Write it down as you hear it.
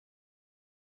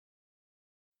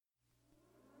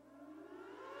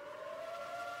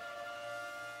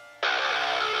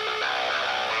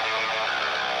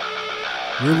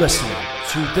You're listening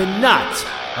to the Not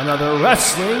Another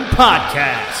Wrestling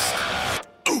Podcast.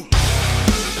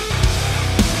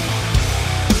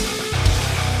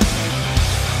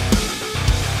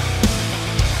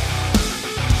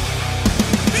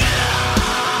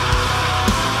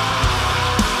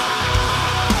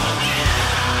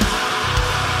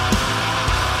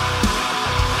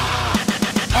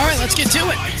 All right, let's get to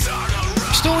it.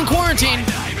 Still in quarantine.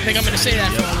 I think I'm going to say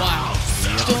that for a while.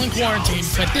 Still in quarantine,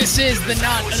 but this is the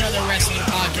Not Another Wrestling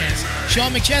Podcast.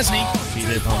 Sean McChesney.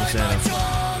 CJ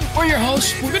Palmisano. We're your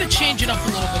hosts. We're going to change it up a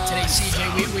little bit today,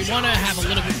 CJ. We want to have a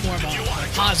little bit more of a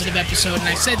positive episode, and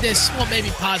I said this, well, maybe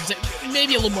positive,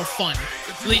 maybe a little more fun,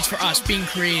 at least for us, being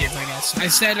creative, I guess. I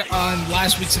said on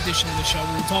last week's edition of the show,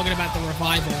 we were talking about the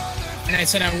revival, and I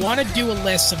said I want to do a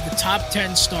list of the top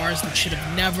 10 stars that should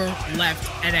have never left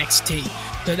NXT.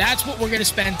 So that's what we're going to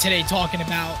spend today talking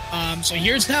about. So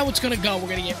here's how it's going to go. We're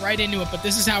going to get right into it, but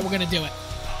this is how we're going to do it.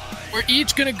 We're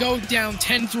each going to go down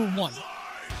 10 through 1.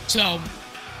 So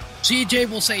CJ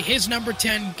will say his number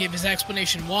 10, give his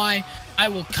explanation why. I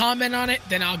will comment on it,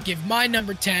 then I'll give my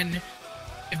number 10.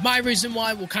 If my reason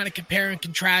why, we'll kind of compare and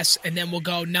contrast, and then we'll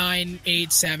go 9,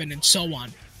 8, 7, and so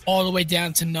on, all the way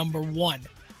down to number 1.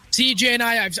 CJ and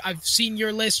I've seen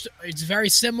your list. It's very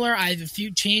similar. I have a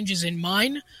few changes in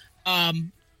mine.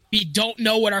 We don't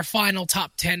know what our final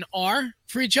top 10 are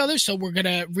for each other, so we're going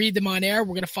to read them on air.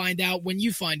 We're going to find out when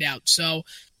you find out. So,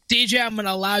 DJ, I'm going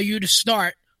to allow you to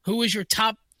start. Who is your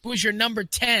number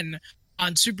 10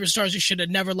 on superstars who should have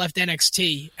never left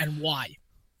NXT, and why?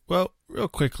 Well, real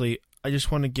quickly, I just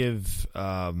want to give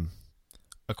a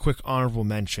quick honorable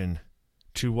mention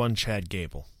to one Chad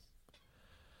Gable.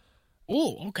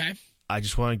 Oh, okay. I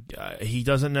just want to... he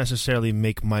doesn't necessarily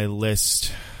make my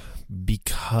list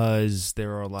because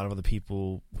there are a lot of other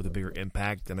people with a bigger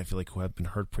impact and I feel like who have been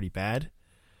hurt pretty bad.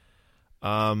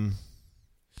 I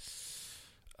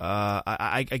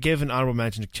give an honorable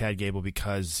mention to Chad Gable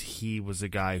because he was a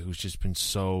guy who's just been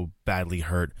so badly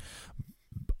hurt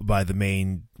by the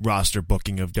main roster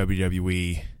booking of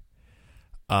WWE.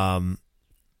 And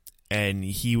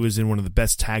he was in one of the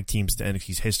best tag teams in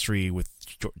NXT's history with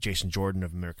Jason Jordan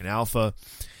of American Alpha.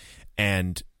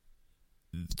 And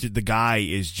the guy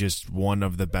is just one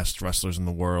of the best wrestlers in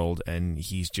the world, and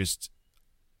he's just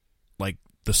like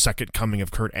the second coming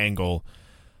of Kurt Angle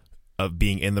of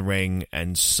being in the ring,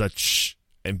 and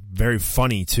very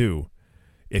funny too,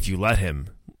 if you let him.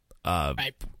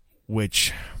 Right.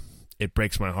 Which it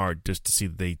breaks my heart just to see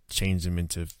that they changed him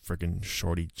into freaking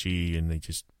Shorty G, and they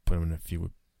just put him in a feud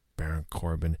with Baron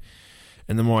Corbin.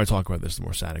 And the more I talk about this, the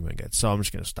more sad I'm going to get. So I'm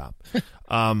just going to stop.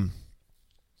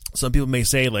 Some people may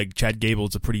say, like, Chad Gable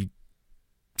is a pretty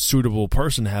suitable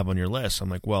person to have on your list. I'm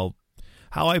like, well,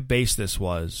 how I based this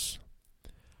was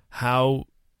how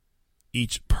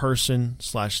each person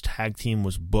 / tag team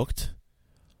was booked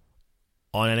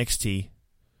on NXT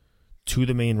to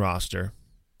the main roster,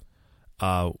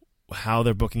 how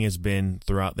their booking has been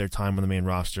throughout their time on the main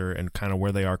roster, and kind of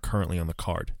where they are currently on the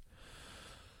card.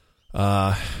 So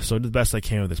I did the best I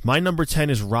can with this. My number 10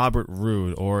 is Robert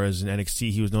Roode, or as in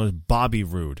NXT, he was known as Bobby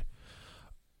Roode.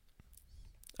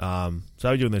 So how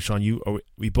are we doing this, Sean? Are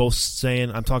we both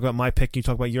saying, I'm talking about my pick, you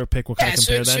talk about your pick, we'll kind of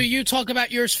compare so you talk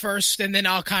about yours first, and then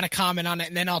I'll kind of comment on it,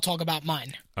 and then I'll talk about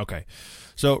mine. Okay.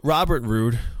 So Robert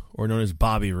Roode, or known as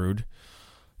Bobby Roode,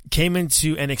 came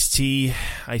into NXT,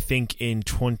 I think, in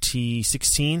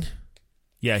 2016.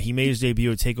 Yeah, he made his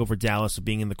debut at TakeOver Dallas,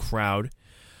 being in the crowd.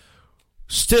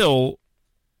 Still,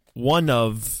 one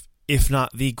of, if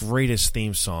not the greatest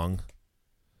theme song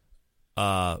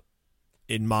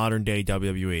in modern-day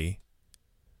WWE.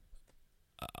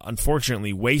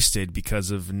 Unfortunately, wasted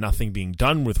because of nothing being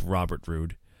done with Robert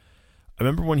Roode. I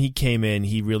remember when he came in,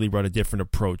 he really brought a different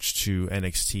approach to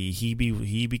NXT.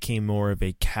 He became more of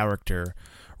a character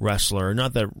wrestler.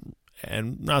 Not that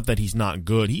he's not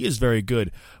good. He is very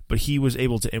good, but he was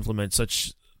able to implement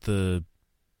such the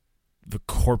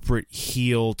corporate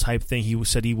heel type thing. He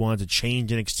said he wanted to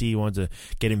change NXT. He wanted to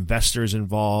get investors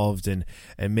involved and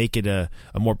make it a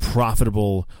more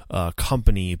profitable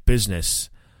company business.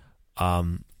 I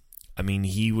mean,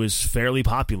 he was fairly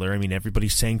popular. I mean, everybody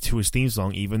sang to his theme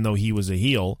song, even though he was a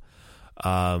heel.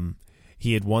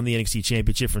 He had won the NXT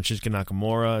Championship from Shinsuke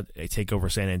Nakamura at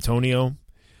TakeOver San Antonio.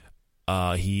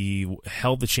 He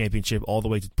held the championship all the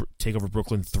way to TakeOver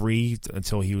Brooklyn 3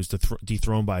 until he was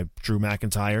dethroned by Drew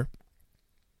McIntyre.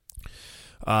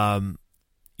 And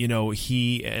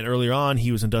earlier on,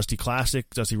 he was in Dusty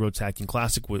Rhodes Tag Team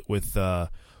Classic with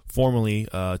formerly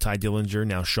Ty Dillinger,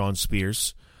 now Sean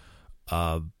Spears,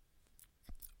 where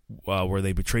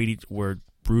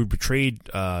Roode betrayed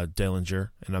Dillinger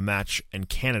in a match in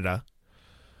Canada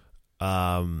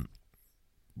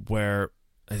where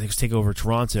I think it's TakeOver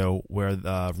Toronto, where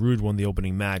Rude won the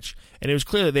opening match, and it was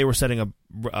clear that they were setting up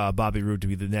Bobby Roode to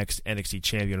be the next NXT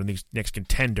champion or the next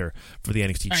contender for the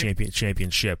NXT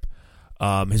championship.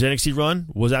 His NXT run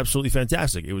was absolutely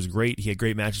fantastic. It was great. He had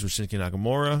great matches with Shinsuke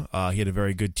Nakamura. He had a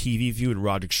very good TV feud with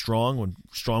Roderick Strong when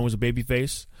Strong was a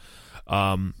babyface.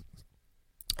 And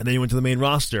then he went to the main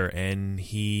roster, and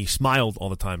he smiled all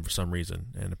the time for some reason,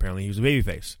 and apparently he was a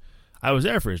babyface. I was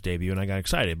there for his debut, and I got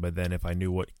excited, but then if I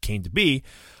knew what came to be,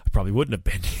 I probably wouldn't have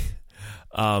been.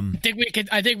 I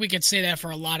think we could say that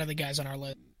for a lot of the guys on our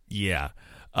list. Yeah.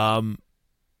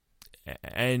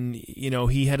 And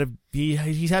he's had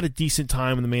a decent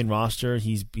time in the main roster.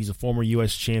 He's a former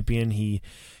U.S. champion. He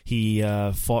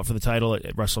fought for the title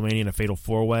at WrestleMania in a Fatal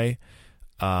 4-Way.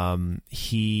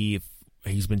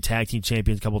 He's been tag team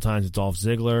champions a couple times with Dolph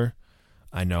Ziggler.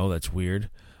 I know that's weird.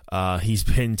 He's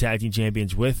been tag team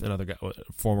champions with another guy,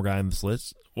 former guy on this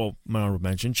list. Well, my honorable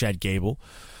mention, Chad Gable.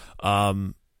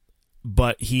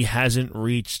 But he hasn't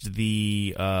reached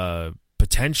the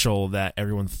potential that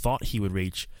everyone thought he would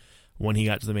reach when he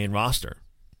got to the main roster.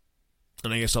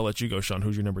 And I guess I'll let you go, Sean.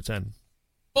 Who's your number 10?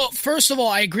 Well, first of all,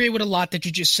 I agree with a lot that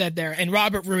you just said there, and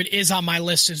Robert Roode is on my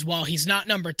list as well. He's not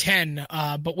number 10,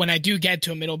 but when I do get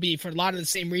to him, it'll be for a lot of the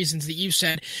same reasons that you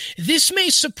said. This may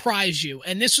surprise you,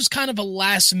 and this was kind of a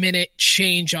last-minute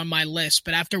change on my list,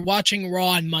 but after watching Raw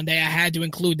on Monday, I had to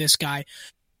include this guy.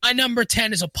 My number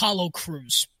 10 is Apollo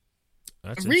Crews.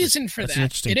 The reason for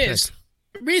that, the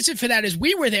reason for that is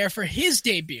we were there for his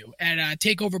debut at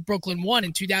TakeOver Brooklyn 1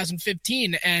 in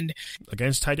 2015, and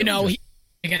against Ty Dillinger.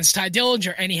 Against Ty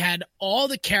Dillinger, and he had all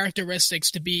the characteristics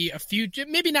to be a future,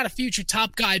 maybe not a future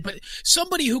top guy, but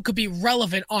somebody who could be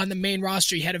relevant on the main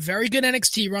roster. He had a very good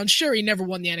NXT run. Sure, he never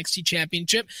won the NXT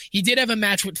championship. He did have a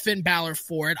match with Finn Balor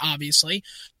for it, obviously.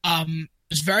 It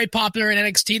was very popular in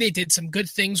NXT. They did some good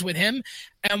things with him.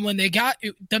 And when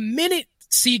the minute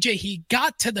CJ, he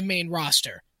got to the main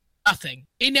roster, nothing.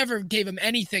 They never gave him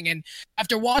anything. And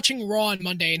after watching Raw on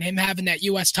Monday and him having that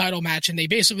U.S. title match, and they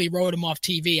basically wrote him off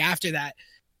TV after that,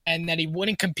 and that he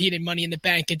wouldn't compete in Money in the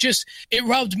Bank, it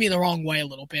rubbed me the wrong way a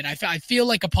little bit. I feel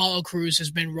like Apollo Crews has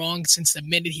been wrong since the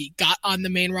minute he got on the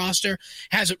main roster.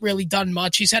 Hasn't really done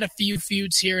much. He's had a few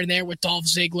feuds here and there with Dolph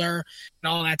Ziggler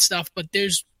and all that stuff, but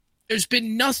there's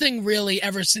been nothing really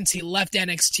ever since he left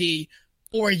NXT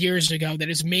 4 years ago that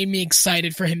has made me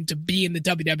excited for him to be in the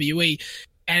WWE.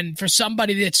 And for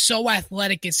somebody that's so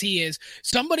athletic as he is,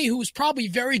 somebody who's probably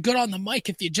very good on the mic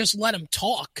if you just let him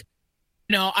talk.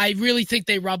 I really think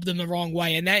they rubbed him the wrong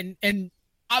way. And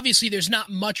obviously there's not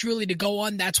much really to go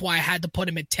on. That's why I had to put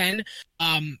him at 10.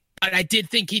 But I did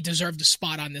think he deserved a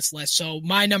spot on this list. So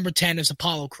my number 10 is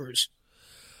Apollo Crews.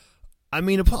 I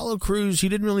mean, Apollo Crews, he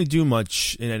didn't really do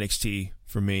much in NXT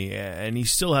for me, and he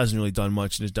still hasn't really done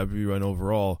much in his WWE run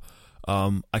overall.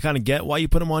 I kind of get why you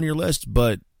put him on your list,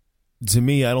 but to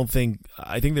me, I think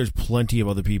there's plenty of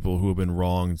other people who have been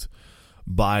wronged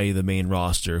by the main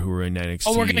roster who are in NXT.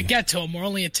 Oh, we're going to get to him. We're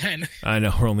only at 10. I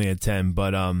know, we're only at 10,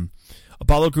 but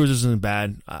Apollo Crews isn't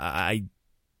bad. I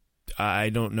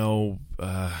don't know.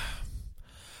 I'm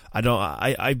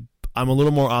a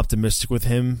little more optimistic with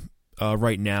him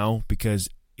right now because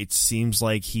it seems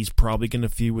like he's probably going to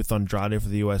feud with Andrade for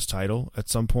the U.S. title at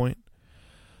some point.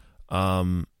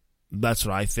 That's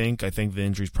what I think. I think the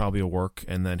injury's probably a work,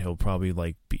 and then he'll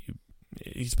probably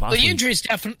he's possibly. The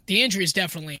injury is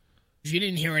definitely. If you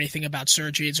didn't hear anything about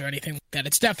surgeries or anything like that,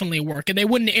 it's definitely a work, and they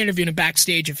wouldn't interview him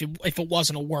backstage if it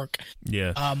wasn't a work.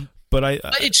 Yeah. But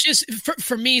it's just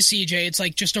for me, CJ. It's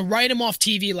like just to write him off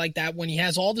TV like that when he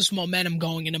has all this momentum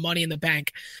going into Money in the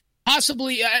Bank.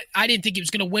 Possibly, I didn't think he was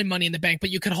going to win Money in the Bank,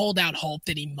 but you could hold out hope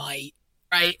that he might,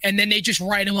 right? And then they just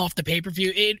write him off the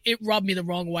pay-per-view. It rubbed me the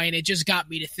wrong way, and it just got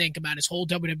me to think about his whole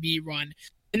WWE run,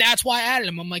 and that's why I added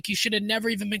him. I'm like, you should have never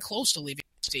even been close to leaving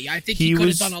NXT. I think he could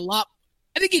have done a lot.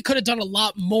 I think he could have done a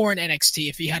lot more in NXT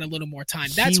if he had a little more time.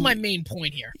 That's my main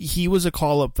point here. He was a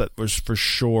call-up that was for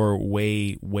sure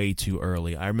way, way too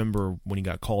early. I remember when he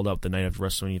got called up the night after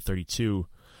WrestleMania 32,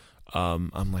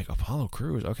 I'm like, Apollo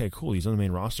Crews, okay, cool, he's on the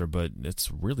main roster, but it's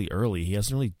really early. He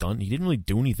didn't really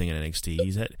do anything in NXT.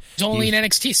 He's only in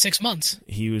NXT 6 months.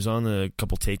 He was on a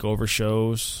couple takeover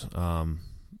shows, and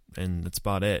that's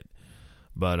about it.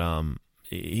 But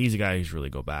he's a guy who should really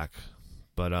go back.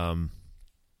 But I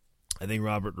think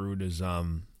Robert Roode is,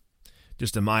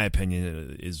 just in my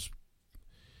opinion,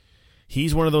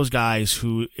 he's one of those guys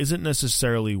who isn't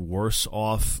necessarily worse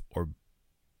off or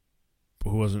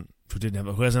who hasn't had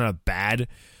a bad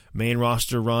main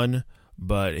roster run,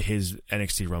 but his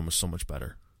NXT run was so much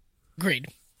better. Agreed.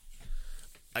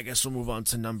 I guess we'll move on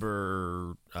to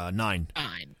number 9.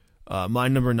 My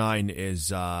number 9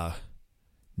 is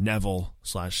Neville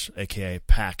 / AKA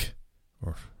Pac.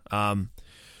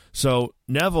 So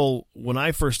Neville, when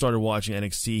I first started watching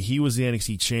NXT, he was the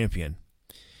NXT champion,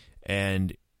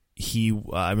 and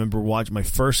I remember watching my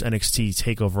first NXT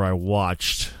takeover. I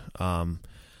watched. I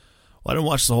didn't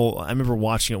watch the whole. I remember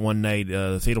watching it one night,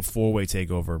 the Fatal 4-Way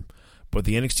takeover. But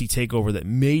the NXT takeover that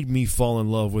made me fall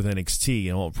in love with NXT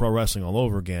and pro wrestling all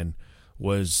over again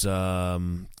was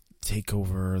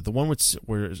takeover, the one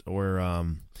where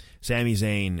Sami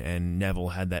Zayn and Neville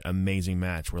had that amazing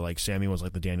match where like Sami was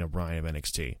like the Daniel Bryan of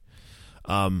NXT.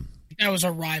 That was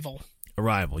Arrival.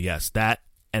 Arrival, yes. That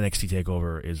NXT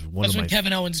takeover is one of my. That's when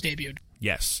Kevin Owens debuted.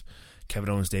 Yes, Kevin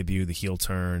Owens debut, the heel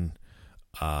turn.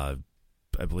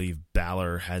 I believe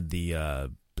Balor had the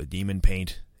demon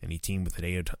paint, and he teamed with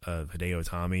Hideo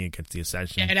Itami against the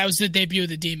Ascension. Yeah, that was the debut of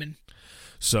the Demon.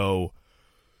 So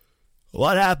a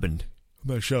lot happened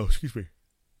on that show. Excuse me.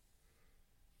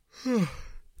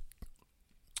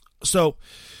 So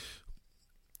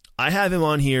I have him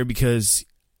on here because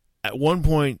at one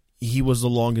point he was the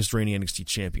longest reigning NXT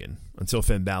champion until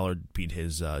Finn Balor beat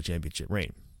his championship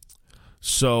reign.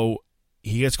 So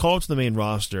he gets called up to the main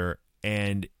roster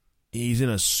and he's in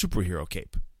a superhero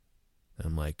cape.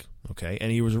 I'm like, okay.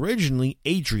 And he was originally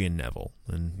Adrian Neville.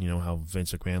 And you know how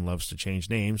Vince McMahon loves to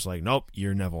change names. Like, nope,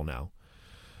 you're Neville now.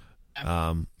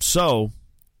 So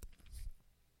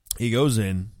he goes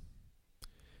in,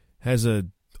 has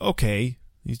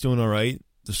he's doing all right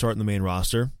to start in the main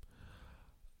roster.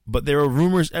 But there are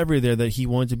rumors everywhere that he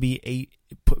wanted to be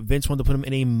Vince wanted to put him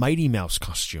in a Mighty Mouse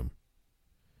costume.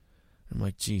 I'm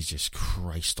like, Jesus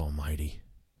Christ almighty.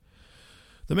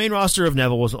 The main roster of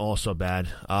Neville wasn't all so bad.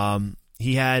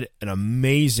 He had an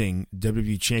amazing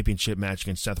WWE Championship match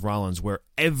against Seth Rollins where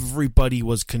everybody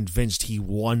was convinced he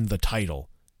won the title.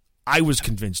 I was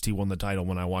convinced he won the title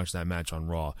when I watched that match on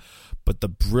Raw. But the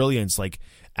brilliance, like,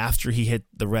 after he hit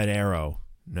the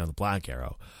the black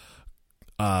arrow,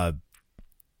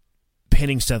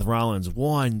 pinning Seth Rollins,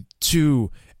 1,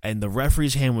 2, and the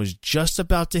referee's hand was just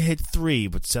about to hit 3,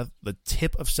 but the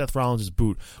tip of Seth Rollins'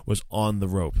 boot was on the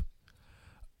rope.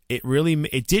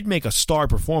 It did make a star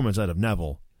performance out of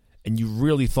Neville, and you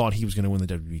really thought he was going to win the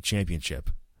WWE Championship.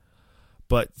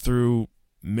 But through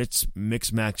mixed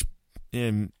match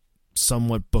and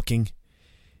somewhat booking,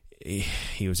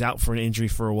 he was out for an injury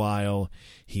for a while.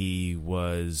 He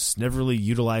was never really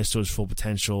utilized to his full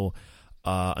potential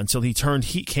until he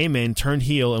came in, turned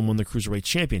heel, and won the Cruiserweight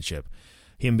Championship.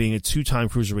 Him being a 2-time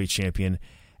Cruiserweight champion,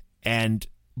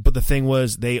 but the thing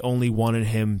was, they only wanted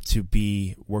him to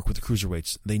work with the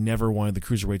Cruiserweights. They never wanted the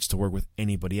Cruiserweights to work with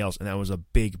anybody else, and that was a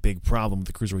big, big problem with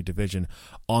the Cruiserweight division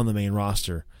on the main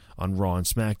roster on Raw and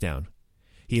SmackDown.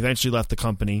 He eventually left the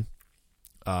company,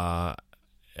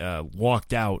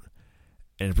 walked out,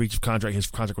 and breach of contract. His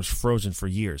contract was frozen for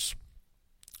years.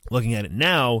 Looking at it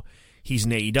now, he's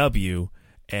in AEW,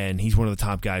 and he's one of the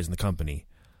top guys in the company.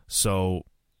 So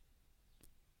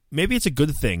maybe it's a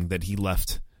good thing that he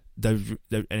left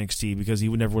NXT, because he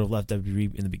would have left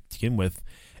WWE to begin with,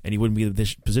 and he wouldn't be in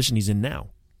the position he's in now.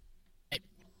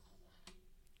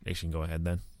 You can go ahead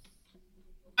then.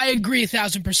 I agree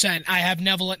 1,000%. I have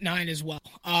Neville at 9 as well.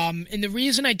 And the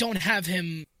reason I don't have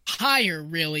him higher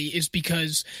really is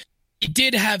because he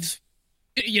did have,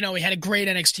 he had a great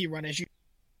NXT run.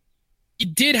 He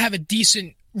did have a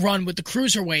decent run with the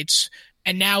Cruiserweights.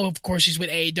 And now, of course, he's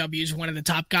with AEW. He's one of the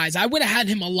top guys. I would have had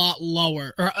him a lot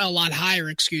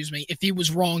higher, if he was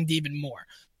wronged even more.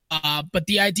 But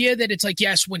the idea that it's like,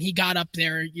 yes, when he got up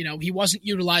there, he wasn't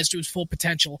utilized to his full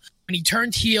potential. When he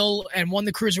turned heel and won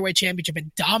the Cruiserweight Championship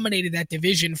and dominated that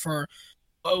division for,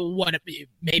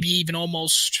 maybe even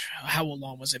almost, how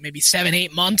long was it? Maybe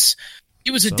 7-8 months? He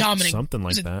was a dominant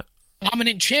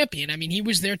champion. I mean, he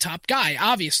was their top guy,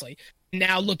 obviously.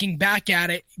 Now, looking back at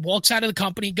it, walks out of the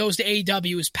company, goes to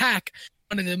AEW as Pac,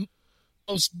 one of the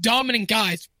most dominant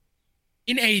guys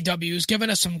in AEW, has given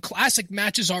us some classic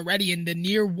matches already in the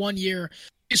near 1-year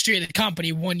history of the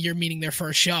company, 1 year meaning their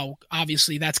first show.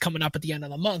 Obviously, that's coming up at the end of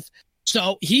the month.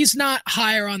 So he's not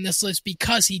higher on this list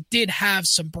because he did have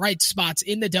some bright spots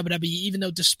in the WWE, even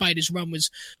though despite his run was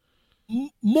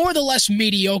more or less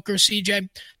mediocre, CJ.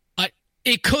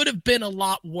 It could have been a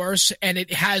lot worse, and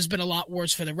it has been a lot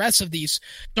worse for the rest of these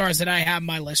stars that I have on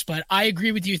my list. But I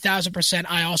agree with you 1,000%.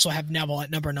 I also have Neville at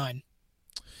number 9.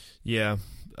 Yeah,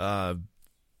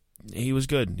 he was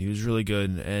good. He was really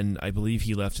good, and I believe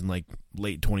he left in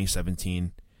late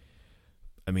 2017.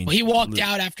 I mean, he walked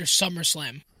out after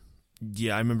SummerSlam.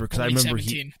 Yeah, I remember because I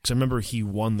remember he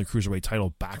won the Cruiserweight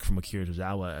title back from Akira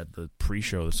Tozawa at the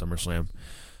pre-show of the SummerSlam.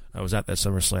 I was at that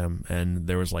SummerSlam, and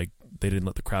there was they didn't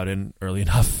let the crowd in early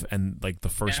enough, and like the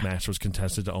first match was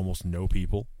contested to almost no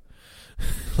people.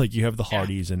 Like you have the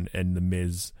Hardys and the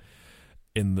Miz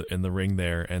in the ring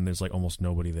there, and there's like almost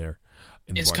nobody there.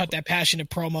 Miz cut that passionate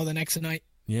promo the next night.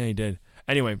 Yeah, he did.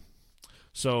 Anyway,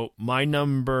 so my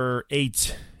number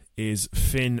 8 is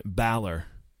Finn Balor.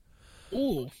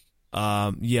 Ooh.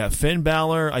 Finn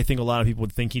Balor, I think a lot of people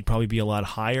would think he'd probably be a lot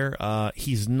higher.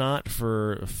 He's not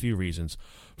for a few reasons.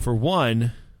 For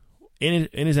one, in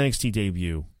his NXT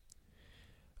debut,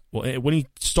 well, when he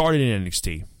started in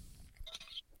NXT,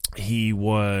 he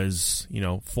was,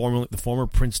 the former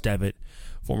Prince Devitt,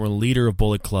 former leader of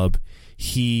Bullet Club.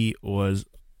 He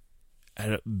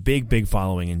had a big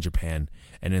following in Japan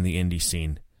and in the indie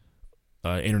scene,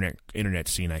 internet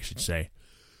scene, I should say.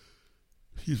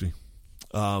 Excuse me.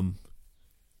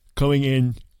 Coming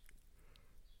in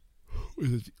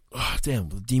with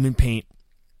with demon paint.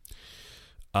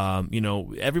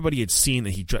 Everybody had seen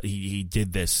that he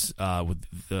did this with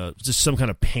just some kind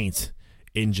of paint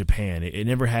in Japan. It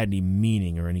never had any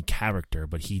meaning or any character,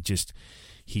 but he just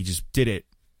did it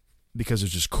because it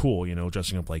was just cool,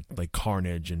 dressing up like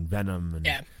Carnage and Venom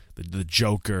and the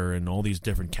Joker and all these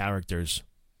different characters.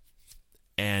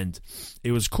 And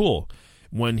it was cool.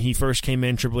 When he first came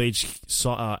in, Triple H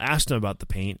asked him about the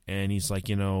paint, and he's like,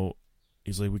 we kind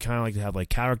of like to have like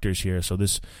characters here, so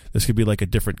this could be like a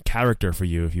different character for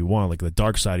you if you want, like the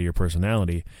dark side of your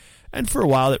personality. And for a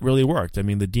while, it really worked. I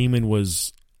mean, the Demon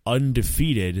was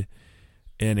undefeated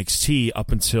in NXT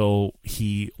up until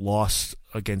he lost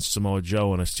against Samoa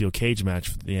Joe in a steel cage match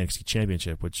for the NXT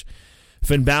Championship, which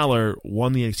Finn Balor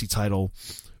won the NXT title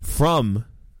from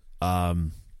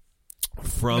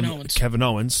Kevin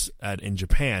Owens in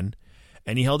Japan,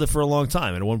 and he held it for a long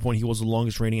time. And at one point, he was the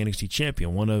longest reigning NXT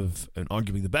champion, and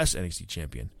arguably the best NXT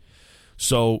champion.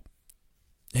 So,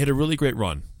 he had a really great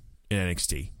run in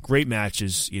NXT. Great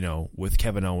matches, with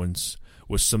Kevin Owens,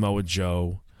 with Samoa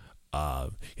Joe. He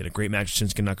had a great match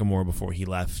with Shinsuke Nakamura before he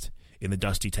left in the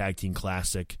Dusty Tag Team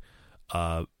Classic.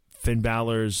 Finn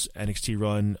Balor's NXT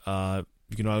run,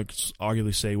 you can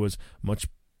arguably say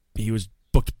he was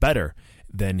booked better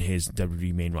than his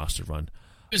WWE main roster run.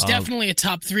 It was definitely a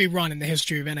top 3 run in the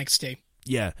history of NXT.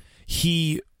 Yeah.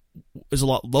 He is a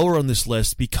lot lower on this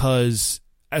list because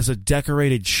as a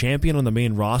decorated champion on the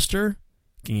main roster,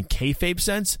 in kayfabe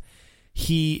sense,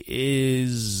 he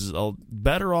is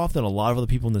better off than a lot of other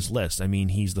people in this list. I mean,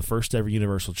 he's the first ever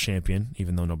Universal Champion,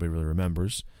 even though nobody really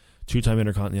remembers. 2-time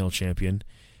Intercontinental Champion.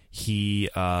 He,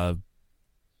 trying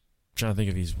to think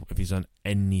if he's done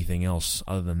anything else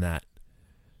other than that.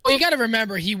 Well, you got to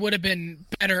remember, he would have been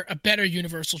a better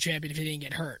Universal Champion if he didn't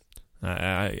get hurt.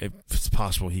 It's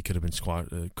possible he could have been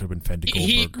fed to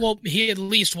Goldberg. He at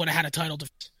least would have had a title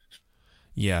defense.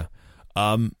 Yeah,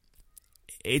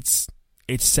 it's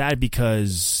sad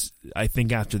because I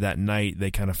think after that night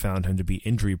they kind of found him to be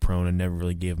injury prone and never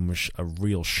really gave him a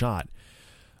real shot.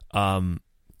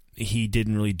 He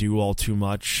didn't really do all too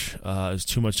much. There's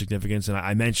too much significance. And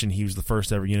I mentioned he was the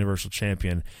first ever Universal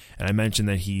Champion. And I mentioned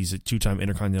that he's a 2-time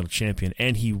Intercontinental Champion.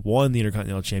 And he won the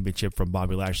Intercontinental Championship from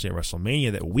Bobby Lashley at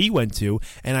WrestleMania that we went to.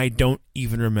 And I don't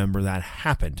even remember that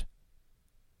happened.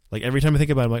 Like every time I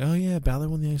think about it, I'm like, oh yeah, Balor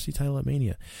won the NXT title at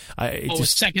Mania. It was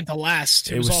second to last.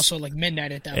 It was also like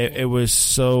midnight at that point. It was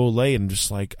so late. I'm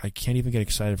just like, I can't even get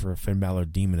excited for a Finn Balor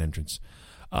Demon entrance.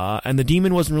 And the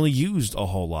Demon wasn't really used a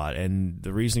whole lot. And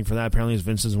the reasoning for that apparently is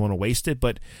Vince doesn't want to waste it.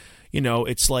 But,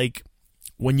 it's like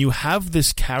when you have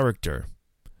this character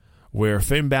where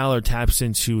Finn Balor taps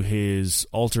into his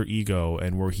alter ego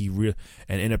and where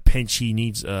and in a pinch he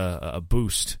needs a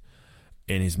boost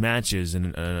in his matches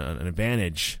and an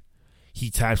advantage, he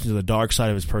taps into the dark side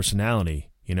of his personality.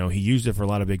 He used it for a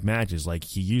lot of big matches. Like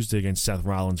he used it against Seth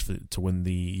Rollins to win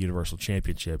the Universal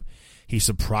Championship. He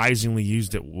surprisingly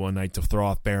used it one night to throw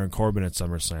off Baron Corbin at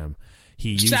SummerSlam.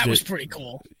 That was pretty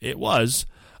cool. It was.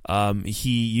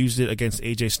 He used it against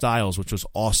AJ Styles, which was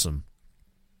awesome.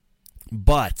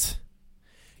 But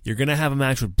you're going to have a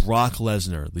match with Brock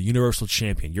Lesnar, the Universal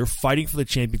Champion. You're fighting for the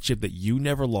championship that you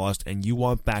never lost and you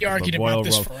want back in the Royal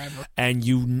Rumble. Forever. And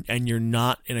you're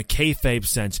not, in a kayfabe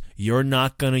sense, you're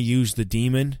not going to use the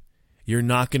Demon. You're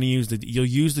not going to you'll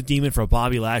use the Demon for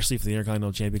Bobby Lashley for the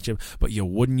Intercontinental Championship, but you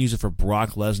wouldn't use it for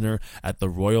Brock Lesnar at the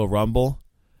Royal Rumble.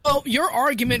 Well, your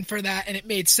argument for that, and it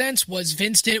made sense, was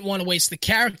Vince didn't want to waste the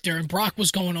character, and Brock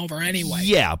was going over anyway.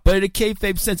 Yeah, but in a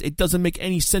kayfabe sense, it doesn't make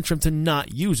any sense for him to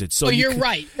not use it. So you're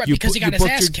right, because he got his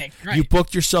ass kicked. Right. You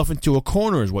booked yourself into a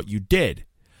corner is what you did.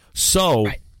 So,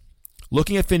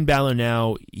 looking at Finn Balor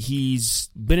now, he's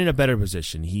been in a better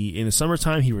position. In the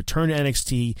summertime, he returned to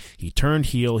NXT. He turned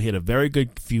heel. He had a very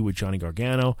good feud with Johnny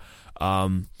Gargano.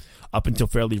 Up until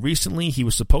fairly recently, he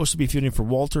was supposed to be feuding for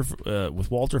Walter with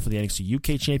Walter for the NXT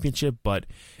UK Championship, but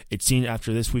it seemed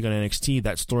after this week on NXT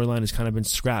that storyline has kind of been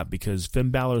scrapped because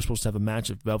Finn Balor was supposed to have a match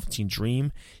at Velveteen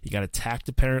Dream. He got attacked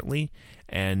apparently,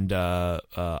 and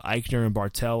Eichner and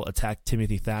Bartel attacked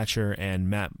Timothy Thatcher and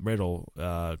Matt Riddle,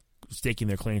 staking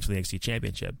their claims for the NXT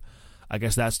Championship. I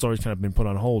guess that story's kind of been put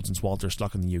on hold since Walter's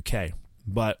stuck in the UK.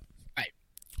 But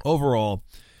overall,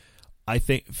 I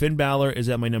think Finn Balor is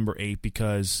at my number 8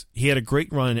 because he had a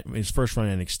great run in his first run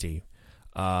in NXT.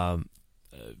 A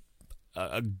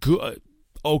good,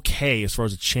 okay as far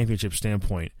as a championship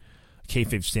standpoint,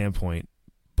 kayfabe standpoint,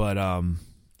 but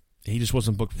he just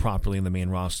wasn't booked properly in the main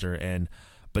roster.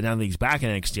 But now that he's back in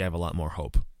NXT, I have a lot more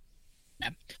hope. Yeah.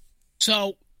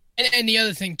 So, and the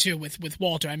other thing too with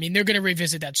Walter, I mean, they're going to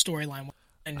revisit that storyline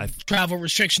and travel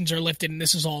restrictions are lifted, and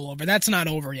this is all over. That's not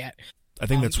over yet. I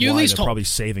think that's why they're probably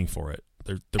saving for it.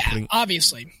 They're putting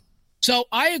obviously. So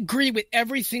I agree with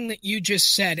everything that you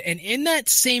just said, and in that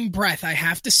same breath, I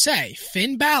have to say,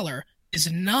 Finn Balor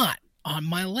is not on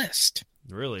my list.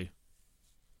 Really?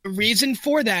 The reason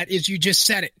for that is you just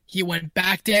said it. He went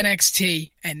back to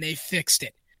NXT, and they fixed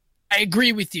it. I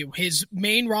agree with you. His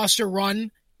main roster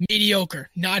run, mediocre.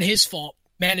 Not his fault.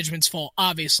 Management's fault,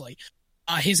 obviously.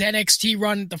 His NXT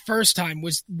run the first time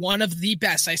was one of the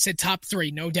best. I said top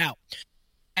 3, no doubt.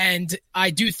 And I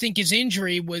do think his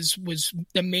injury was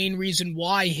the main reason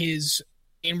why his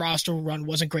main roster run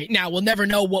wasn't great. Now, we'll never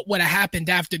know what would have happened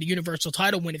after the Universal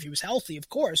title win if he was healthy, of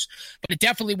course, but it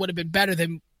definitely would have been better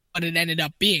than what it ended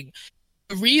up being.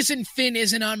 The reason Finn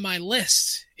isn't on my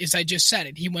list is I just said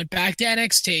it. He went back to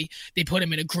NXT. They put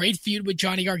him in a great feud with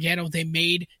Johnny Gargano. They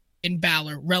made Finn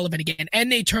Balor relevant again,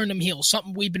 and they turned him heel,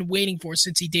 something we've been waiting for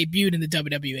since he debuted in the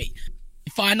WWE.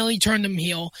 They finally turned him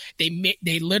heel.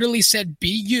 They literally said, be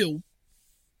you,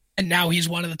 and now he's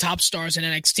one of the top stars in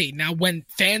NXT. Now, when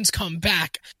fans come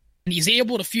back and he's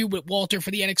able to feud with Walter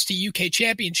for the NXT UK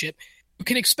Championship, you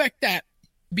can expect that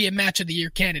to be a match of the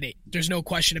year candidate. There's no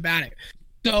question about it.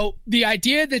 So the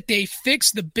idea that they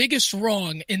fixed the biggest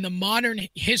wrong in the modern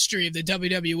history of the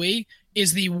WWE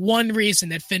is the one reason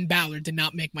that Finn Balor did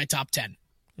not make my top 10.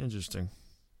 Interesting.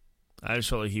 I just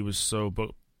felt like he was so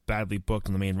badly booked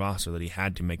on the main roster that he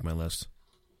had to make my list.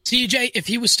 CJ, if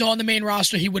he was still on the main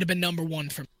roster, he would have been number 1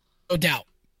 for me, no doubt.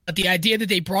 But the idea that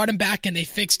they brought him back and they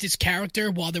fixed his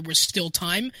character while there was still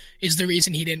time is the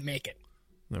reason he didn't make it.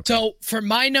 Okay. So for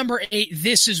my number 8,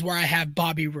 this is where I have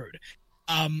Bobby Roode.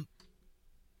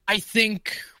 I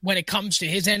think when it comes to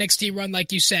his NXT run,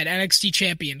 like you said, NXT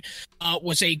champion,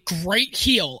 was a great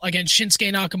heel against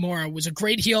Shinsuke Nakamura, was a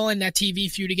great heel in that TV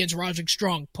feud against Roderick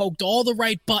Strong, poked all the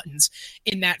right buttons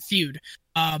in that feud.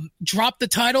 Dropped the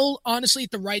title, honestly,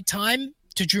 at the right time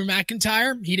to Drew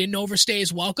McIntyre. He didn't overstay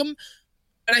his welcome,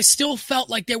 but I still felt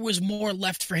like there was more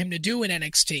left for him to do in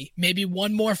NXT. Maybe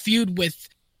one more feud with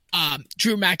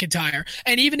Drew McIntyre.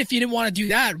 And even if you didn't want to do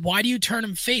that, why do you turn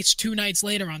him face 2 nights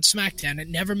later on SmackDown? It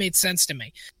never made sense to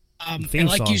me. And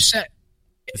like song. You said,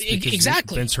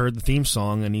 exactly. Vince heard the theme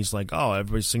song and he's like, oh,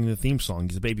 everybody's singing the theme song.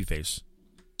 He's a babyface.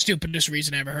 Stupidest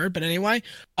reason I ever heard. But anyway,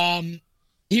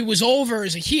 he was over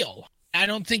as a heel. I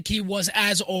don't think he was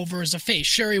as over as a face.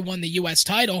 Sure, he won the U.S.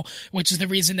 title, which is the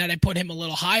reason that I put him a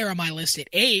little higher on my list at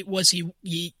 8, was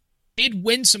he did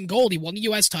win some gold. He won the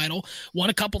U.S. title, won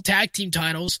a couple tag team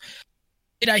titles.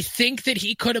 Did I think that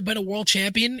he could have been a world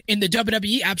champion in the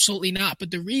WWE? Absolutely not.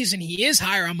 But the reason he is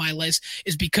higher on my list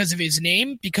is because of his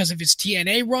name, because of his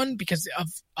TNA run, because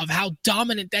of how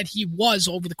dominant that he was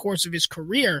over the course of his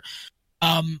career.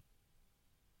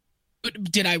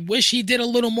 Did I wish he did a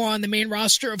little more on the main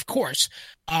roster? Of course.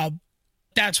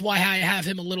 That's why I have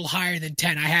him a little higher than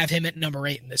 10. I have him at number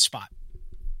 8 in this spot.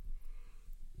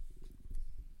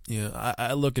 Yeah,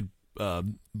 I look at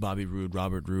Bobby Roode,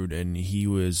 Robert Roode, and he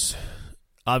was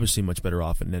obviously much better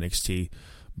off in NXT,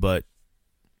 but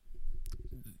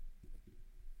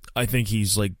I think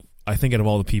out of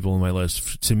all the people in my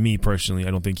list, to me personally,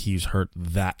 I don't think he's hurt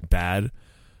that bad.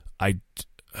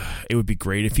 It would be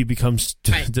great if he becomes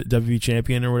WWE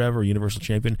champion or whatever, Universal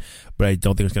champion, but I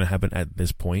don't think it's going to happen at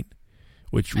this point,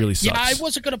 which really sucks. Yeah, I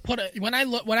wasn't going to put when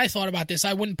I thought about this,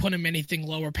 I wouldn't put him anything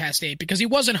lower past 8 because he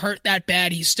wasn't hurt that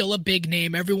bad. He's still a big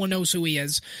name. Everyone knows who he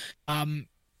is.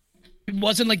 It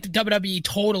wasn't like the WWE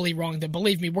totally wronged him.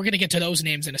 Believe me, we're going to get to those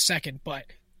names in a second, but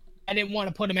I didn't want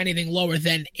to put him anything lower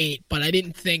than 8, but I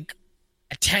didn't think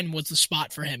a 10 was the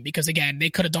spot for him because, again, they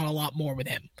could have done a lot more with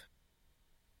him.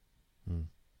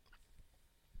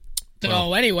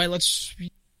 So anyway, let's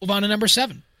move on to number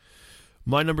 7.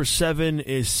 My number 7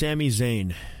 is Sami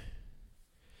Zayn.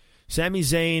 Sami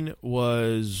Zayn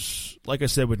was, like I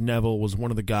said with Neville, was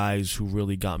one of the guys who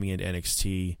really got me into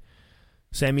NXT.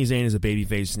 Sami Zayn as a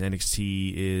babyface in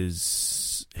NXT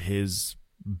is his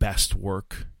best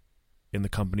work in the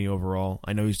company overall.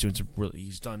 I know he's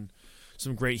done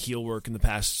some great heel work in the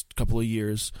past couple of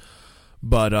years,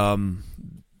 but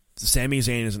Sami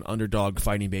Zayn as an underdog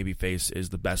fighting babyface is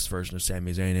the best version of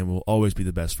Sami Zayn and will always be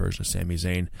the best version of Sami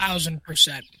Zayn.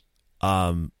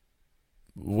 1000%.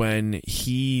 When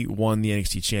he won the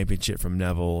NXT Championship from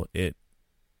Neville, it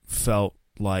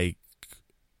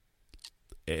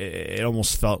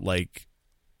almost felt like,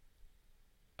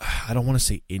 I don't want to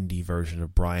say indie version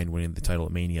of Bryan winning the title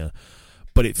at Mania,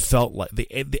 but it felt like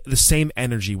the same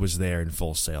energy was there in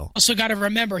Full Sail. Also, got to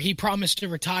remember he promised to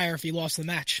retire if he lost the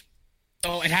match,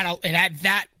 so it had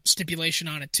that stipulation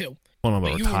on it too. Well, not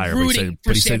about retire,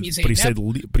 but he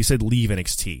said leave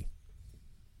NXT.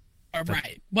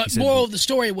 Right, but moral of the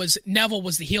story was Neville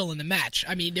was the heel in the match.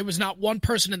 I mean, there was not one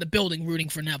person in the building rooting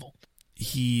for Neville.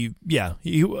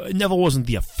 Neville wasn't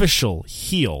the official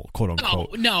heel, quote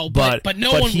unquote. No, but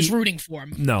no one was rooting for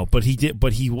him. No, but he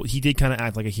did kind of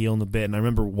act like a heel in the bit, and I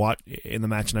remember in the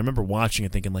match, and I remember watching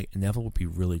it thinking like Neville would be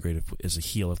really great as a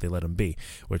heel if they let him be,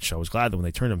 which I was glad that when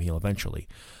they turned him heel eventually.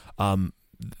 The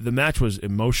match was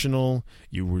emotional.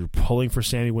 You were pulling for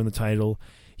Sami to win the title.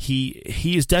 He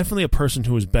is definitely a person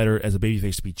who is better as a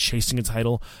babyface to be chasing a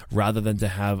title rather than to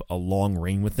have a long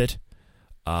reign with it.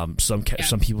 Some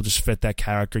people just fit that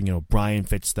character. You know, Bryan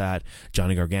fits that.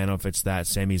 Johnny Gargano fits that.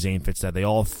 Sami Zayn fits that. They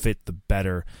all fit the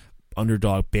better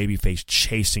underdog babyface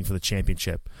chasing for the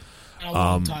championship. A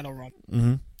long title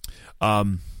run.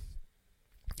 Mm-hmm.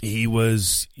 He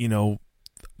was,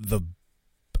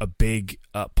 a big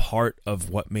part of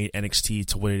what made NXT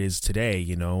to what it is today.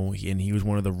 And he was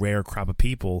one of the rare crop of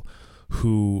people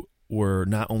who were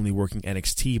not only working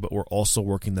NXT but were also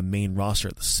working the main roster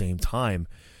at the same time,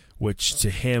 which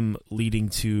to him leading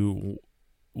to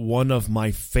one of my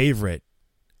favorite.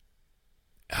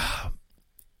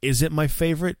 Is it my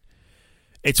favorite?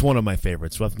 It's one of my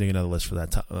favorites. We'll have to make another list for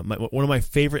that. One of my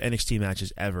favorite NXT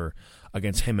matches ever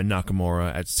against him and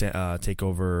Nakamura at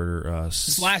TakeOver.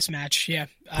 His last match, yeah.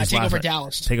 TakeOver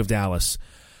Dallas. TakeOver Dallas.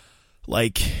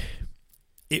 Like,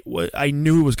 I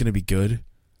knew it was going to be good,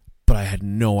 but I had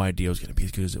no idea it was going to be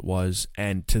as good as it was.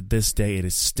 And to this day, it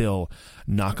is still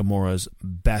Nakamura's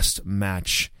best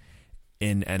match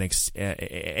in NXT,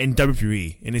 in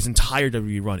WWE, in his entire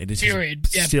WWE run. It is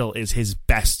still is his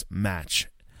best match.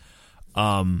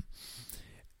 And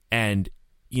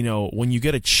when you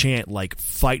get a chant like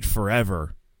 "Fight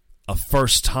Forever," a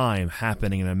first time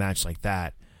happening in a match like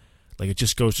that, like it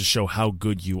just goes to show how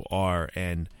good you are.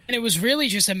 And it was really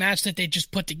just a match that they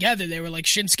just put together. They were like,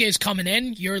 Shinsuke's coming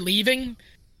in, you're leaving.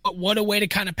 But what a way to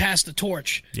kind of pass the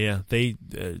torch. Yeah,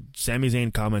 Sami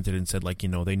Zayn commented and said,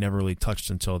 they never really touched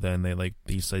until then.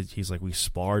 He's like, we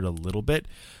sparred a little bit,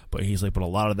 but he's like, but a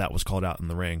lot of that was called out in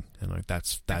the ring, and like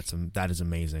that is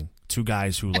amazing. Two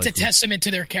guys who that's a testament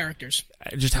to their characters,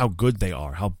 just how good they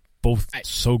are, how both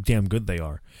so damn good they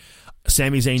are.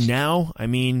 Sami Zayn now, I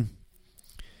mean,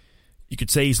 you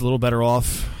could say he's a little better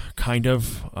off, kind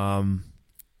of.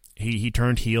 He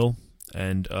turned heel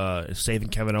and saving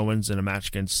Kevin Owens in a match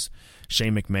against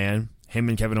Shane McMahon. Him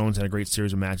and Kevin Owens had a great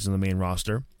series of matches on the main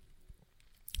roster.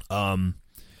 When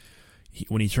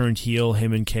he turned heel,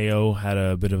 him and KO had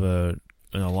a bit of an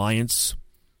alliance.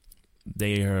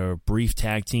 They are a brief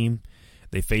tag team.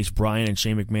 They faced Bryan and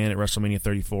Shane McMahon at WrestleMania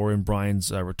 34 in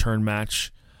Bryan's return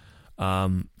match.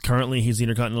 Currently, he's the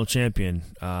Intercontinental Champion,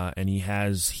 and he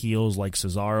has heels like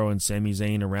Cesaro and Sami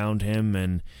Zayn around him,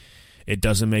 and it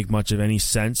doesn't make much of any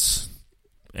sense.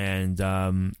 And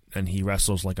he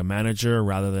wrestles like a manager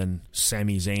rather than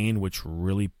Sami Zayn, which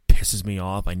really pisses me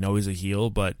off. I know he's a heel,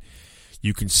 but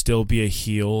you can still be a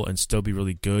heel and still be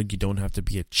really good. You don't have to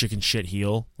be a chicken shit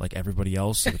heel like everybody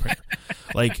else.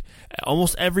 Like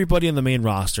almost everybody in the main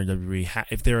roster in WWE,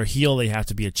 if they're a heel, they have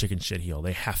to be a chicken shit heel.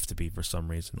 They have to be for some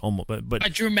reason. Almost,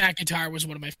 but Drew McIntyre was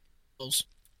one of my heels.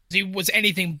 He was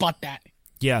anything but that.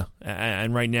 Yeah,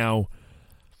 and right now,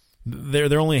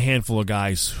 there are only a handful of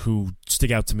guys who stick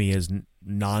out to me as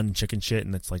non-chicken shit,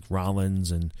 and that's like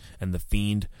Rollins and The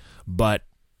Fiend. But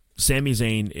Sami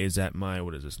Zayn is at my,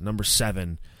 number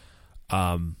 7.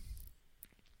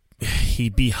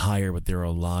 He'd be higher, but there are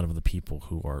a lot of the people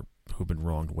who've been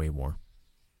wronged way more.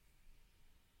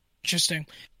 Interesting.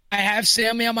 I have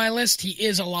Sami on my list. He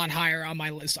is a lot higher on my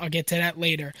list. I'll get to that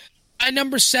later. My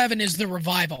number 7 is The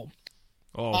Revival.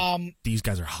 Oh, these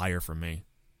guys are higher for me.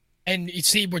 And you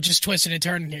see, we're just twisting and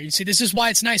turning here. You see, this is why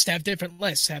it's nice to have different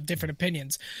lists, have different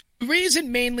opinions. The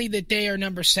reason mainly that they are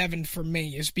number 7 for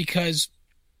me is because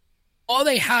while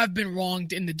they have been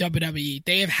wronged in the WWE,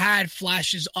 they have had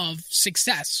flashes of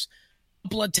success.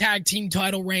 couple of tag team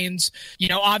title reigns. You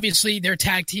know, obviously their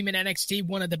tag team in NXT,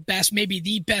 one of the best, maybe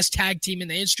the best tag team in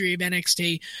the history of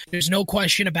NXT. There's no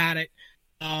question about it.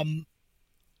 And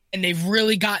they've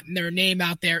really gotten their name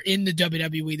out there in the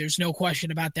WWE. There's no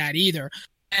question about that either.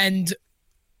 And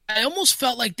I almost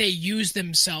felt like they used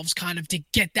themselves kind of to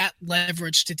get that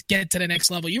leverage to get to the next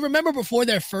level. You remember before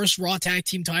their first Raw tag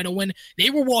team title win, they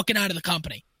were walking out of the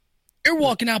company. They were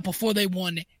walking out before they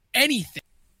won anything.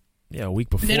 Yeah, a week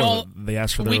before they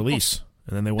asked for their release,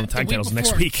 and then they won tag titles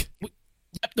next week. Yep,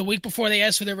 the week before they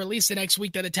asked for their release, the next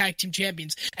week they're the tag team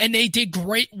champions. And they did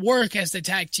great work as the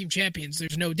tag team champions,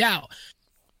 there's no doubt.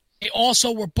 They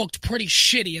also were booked pretty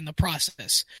shitty in the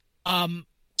process.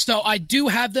 So I do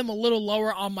have them a little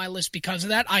lower on my list because of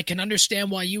that. I can understand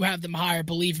why you have them higher.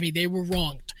 Believe me, they were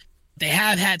wronged. They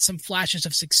have had some flashes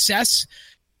of success.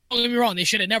 Don't get me wrong, they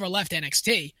should have never left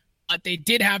NXT. But they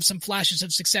did have some flashes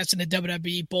of success in the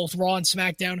WWE, both Raw and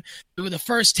SmackDown. They were the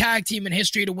first tag team in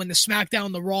history to win the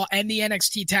SmackDown, the Raw, and the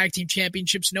NXT tag team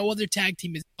championships. No other tag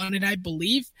team has done it, I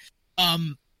believe.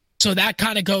 So that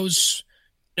kind of goes,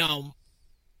 you know,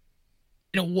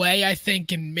 in a way, I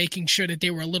think, in making sure that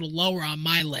they were a little lower on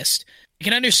my list. I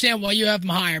can understand why you have them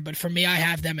higher, but for me, I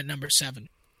have them at number 7.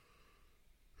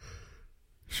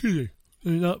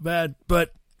 Not bad,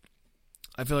 but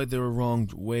I feel like they were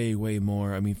wronged way, way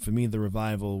more. I mean, for me, the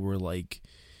Revival were like,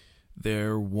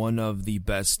 they're one of the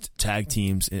best tag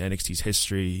teams in NXT's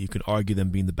history. You could argue them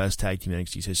being the best tag team in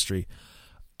NXT's history.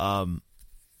 Their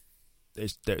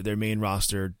main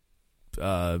roster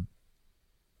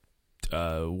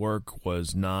work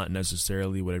was not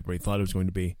necessarily what everybody thought it was going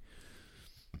to be.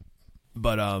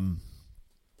 But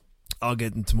I'll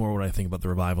get into more what I think about the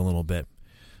Revival in a little bit.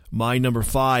 My number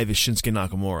 5 is Shinsuke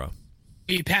Nakamura.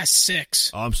 You passed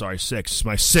 6. Oh, I'm sorry, 6.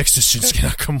 My 6 is Shinsuke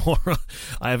Nakamura.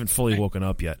 I haven't fully woken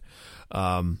up yet.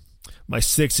 My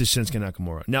 6 is Shinsuke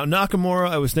Nakamura. Now, Nakamura,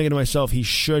 I was thinking to myself, he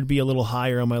should be a little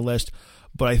higher on my list,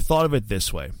 but I thought of it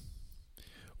this way.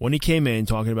 When he came in,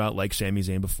 talking about like Sami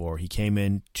Zayn before, he came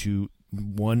in to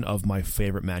one of my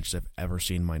favorite matches I've ever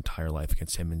seen in my entire life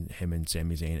against him and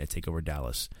Sami Zayn at TakeOver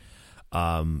Dallas.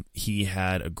 He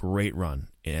had a great run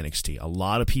in NXT. A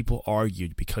lot of people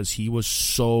argued because he was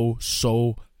so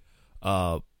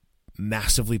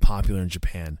massively popular in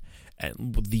Japan,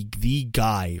 and the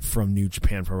guy from New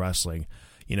Japan Pro Wrestling.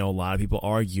 You know, a lot of people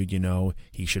argued, you know,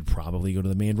 he should probably go to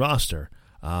the main roster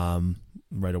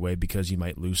right away because he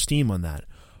might lose steam on that.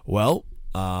 Well,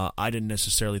 I didn't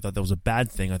necessarily thought that was a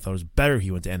bad thing. I thought it was better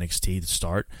he went to NXT to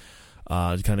start,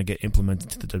 to kind of get implemented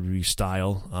to the WWE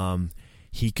style.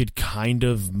 He could kind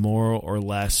of more or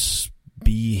less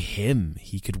be him.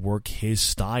 He could work his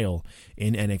style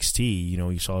in NXT. You know,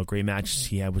 you saw great matches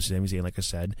he had with Sami Zayn, like I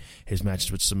said. His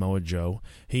matches with Samoa Joe.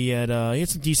 He had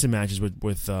some decent matches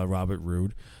with Robert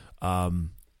Roode.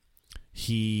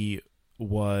 He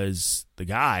was the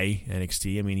guy in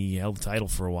NXT. I mean, he held the title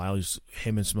for a while.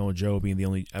 Him and Samoa Joe being the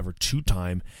only ever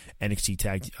two-time NXT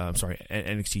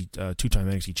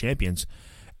two-time NXT champions.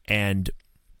 And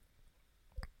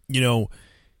you know,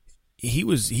 he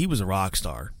was a rock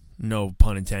star. No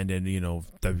pun intended, you know,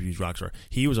 WWE's rock star.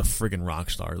 He was a friggin' rock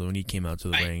star when he came out to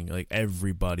the ring. Like,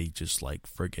 everybody just, like,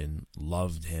 friggin'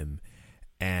 loved him.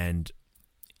 And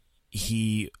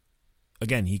he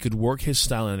could work his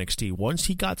style in NXT. Once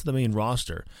he got to the main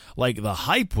roster, like, the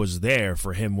hype was there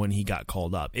for him when he got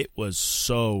called up. It was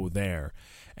so there.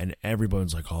 And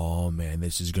everyone's like, oh, man,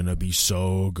 this is going to be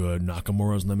so good.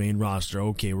 Nakamura's on the main roster.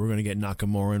 Okay, we're going to get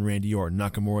Nakamura and Randy Orton,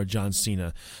 Nakamura, John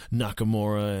Cena,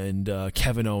 Nakamura and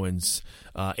Kevin Owens,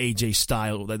 AJ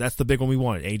Styles. That's the big one we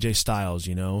wanted, AJ Styles,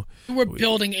 you know. We're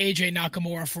building AJ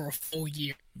Nakamura for a full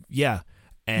year. Yeah.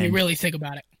 And you really think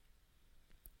about it.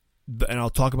 And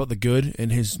I'll talk about the good in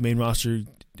his main roster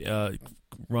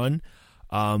run.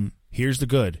 Here's the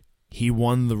good. He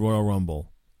won the Royal Rumble.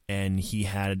 And he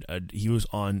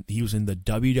was in the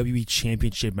WWE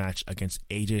Championship match against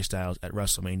AJ Styles at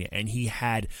WrestleMania, and he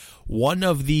had one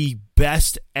of the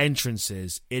best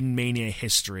entrances in Mania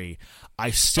history.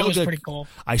 Pretty cool.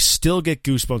 I still get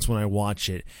goosebumps when I watch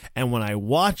it, and when I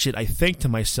watch it, I think to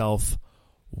myself,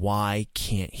 why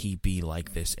can't he be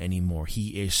like this anymore?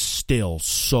 He is still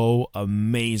so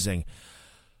amazing.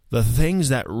 The things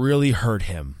that really hurt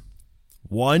him,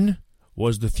 one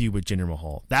was the feud with Jinder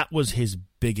Mahal. That was his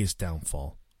biggest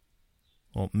downfall.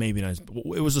 Well, maybe not.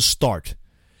 It was a start.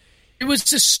 It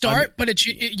was a start, but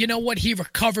you know what? He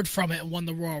recovered from it and won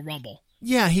the Royal Rumble.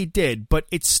 Yeah, he did, but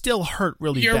it still hurt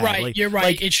really bad. You're right.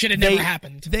 Like, it should have never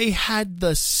happened. They had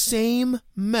the same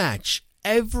match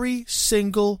every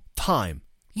single time.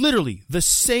 Literally the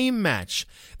same match.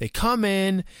 They come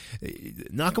in,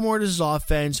 Nakamura does his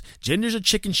offense, Jinder's a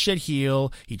chicken shit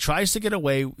heel, he tries to get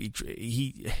away,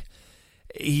 he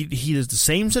does the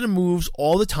same set of moves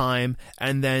all the time,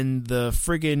 and then the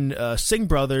friggin' Singh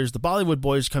brothers, the Bollywood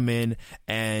boys come in,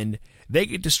 and they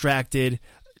get distracted,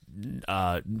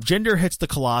 Jinder hits the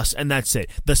Colossus, and that's it.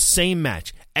 The same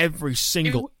match every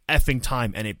single effing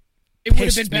time, and it would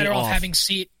have been better off having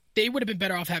seen. They would have been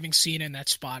better off having Cena in that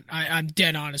spot. I'm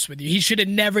dead honest with you. He should have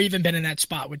never even been in that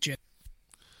spot with Jinder.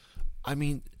 I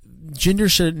mean,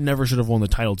 Jinder never should have won the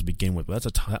title to begin with. But that's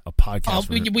a podcast.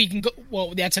 We can go.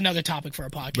 Well, that's another topic for a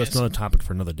podcast. That's another topic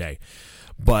for another day.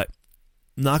 But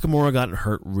Nakamura got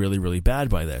hurt really, really bad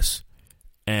by this,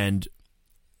 and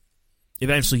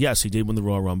eventually, yes, he did win the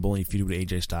Royal Rumble. And he feuded with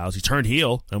AJ Styles. He turned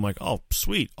heel, and I'm like, oh,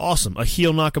 sweet, awesome, a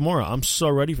heel Nakamura. I'm so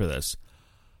ready for this.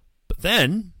 But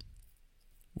then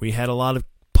we had a lot of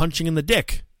punching in the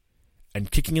dick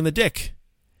and kicking in the dick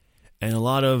and a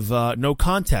lot of no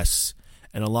contests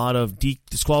and a lot of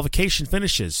disqualification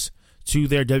finishes to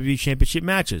their WWE Championship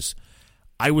matches.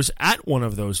 I was at one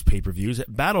of those pay-per-views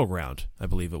at Battleground, I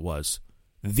believe it was.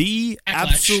 The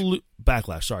absolute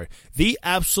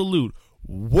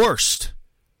worst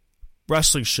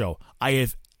wrestling show I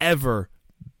have ever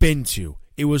been to.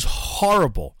 It was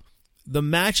horrible. The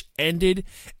match ended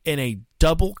in a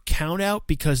double countout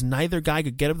because neither guy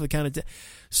could get up to the count of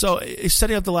so it's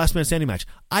setting up the last man standing match.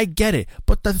 I get it,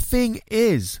 but the thing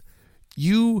is,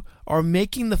 you are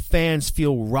making the fans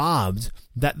feel robbed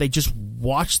that they just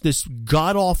watched this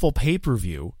god-awful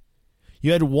pay-per-view.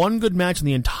 You had one good match in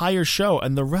the entire show,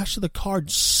 and the rest of the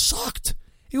card sucked.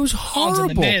 It was horrible. Rollins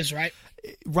and The Miz, right?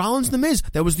 Rollins and The Miz.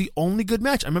 That was the only good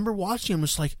match. I remember watching him.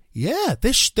 Was like, yeah,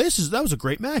 that was a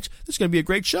great match. This is going to be a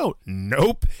great show.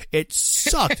 Nope, it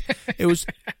sucked. It was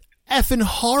effing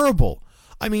horrible.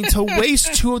 I mean, to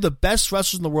waste two of the best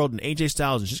wrestlers in the world in AJ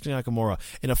Styles and Shinsuke Nakamura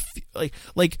in a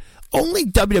like only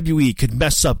WWE could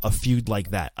mess up a feud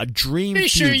like that. A dream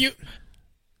feud.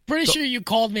 Pretty sure you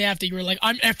called me after you were like,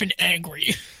 I'm effing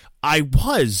angry. I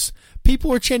was. People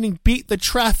were chanting "beat the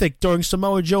traffic" during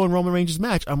Samoa Joe and Roman Reigns'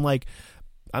 match. I'm like,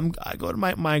 I go to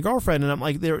my girlfriend and I'm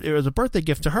like, there was a birthday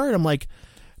gift to her, and I'm like,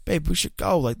 babe, we should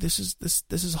go. Like, this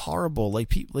is horrible.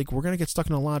 Like, we're gonna get stuck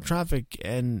in a lot of traffic,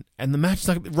 and the match is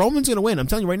not. Roman's gonna win. I'm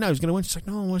telling you right now, he's gonna win. She's like,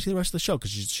 no, I want to see the rest of the show because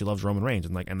she loves Roman Reigns,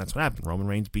 and that's what happened. Roman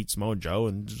Reigns beat Samoa Joe,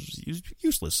 and he's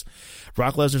useless.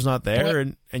 Brock Lesnar's not there,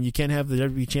 and you can't have the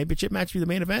WWE Championship match be the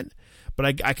main event.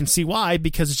 But I can see why,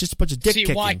 because it's just a bunch of dick kicking.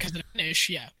 See why? Because of the finish,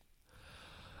 yeah.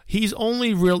 He's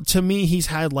only real to me. He's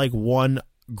had like one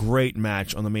great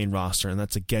match on the main roster, and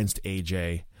that's against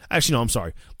AJ. Actually, no, I'm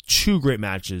sorry. Two great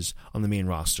matches on the main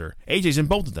roster. AJ's in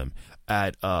both of them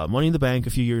at Money in the Bank a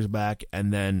few years back,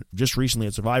 and then just recently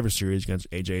at Survivor Series against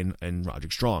AJ and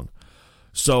Roderick Strong.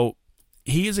 So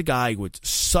he is a guy with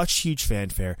such huge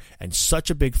fanfare and such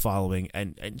a big following,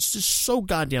 and just so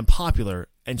goddamn popular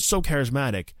and so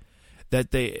charismatic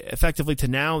that they effectively to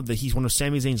now that he's one of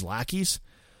Sami Zayn's lackeys.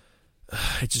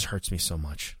 It just hurts me so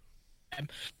much.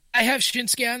 I have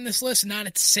Shinsuke on this list, not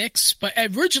at 6, but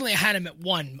originally I had him at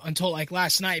 1 until like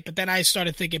last night. But then I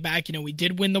started thinking back, we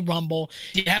did win the Rumble.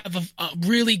 He have a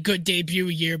really good debut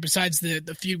year besides the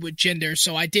feud with Jinder.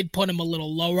 So I did put him a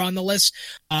little lower on the list.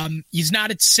 He's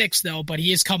not at 6 though, but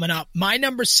he is coming up. My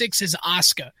number 6 is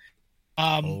Asuka.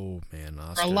 Oh man,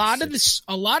 Asuka. For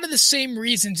a lot of the same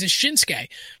reasons as Shinsuke.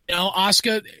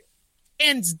 Asuka,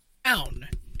 hands down,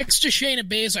 next to Shayna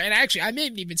Baszler, and actually, I may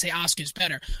even say Asuka's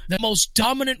better, the most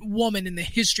dominant woman in the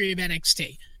history of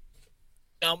NXT.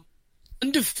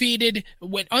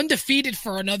 Went undefeated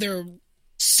for another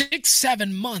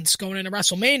 6-7 months going into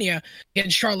WrestleMania,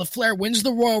 and Charlotte Flair wins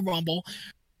the Royal Rumble,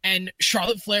 and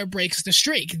Charlotte Flair breaks the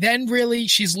streak. Then really,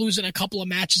 she's losing a couple of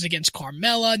matches against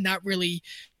Carmella, not really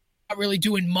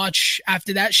doing much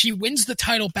after that. She wins the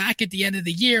title back at the end of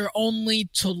the year, only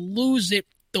to lose it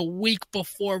the week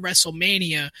before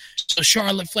WrestleMania. So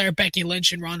Charlotte Flair, Becky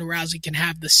Lynch, and Ronda Rousey can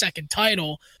have the second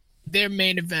title, their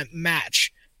main event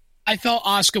match. I felt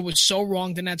Asuka was so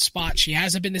wronged in that spot. She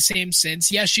hasn't been the same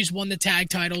since. Yes, she's won the tag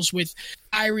titles with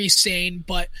Kairi Sane,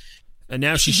 but... And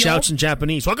now she shouts in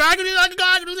Japanese. Like,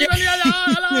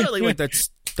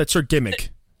 that's her gimmick.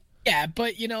 Yeah,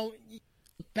 but,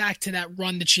 back to that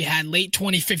run that she had late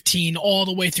 2015 all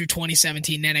the way through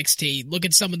 2017 NXT. Look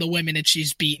at some of the women that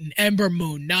she's beaten. Ember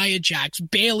Moon, Nia Jax,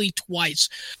 Bayley twice,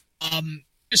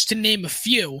 just to name a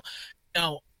few.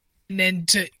 And then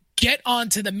to get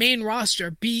onto the main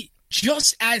roster, be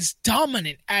just as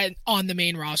dominant on the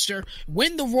main roster,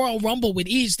 win the Royal Rumble with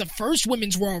ease, the first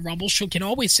Women's Royal Rumble. She can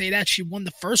always say that she won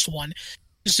the first one.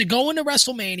 Just to go into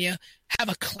WrestleMania, have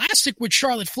a classic with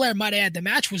Charlotte Flair, might add, the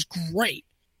match was great.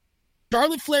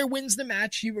 Charlotte Flair wins the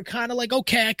match. You were kind of like,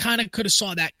 okay, I kind of could have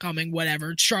saw that coming,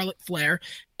 whatever. It's Charlotte Flair.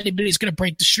 Anybody's going to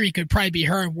break the streak, it'd probably be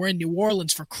her. And we're in New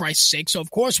Orleans, for Christ's sake. So,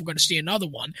 of course, we're going to see another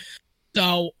one.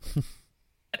 So,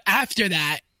 after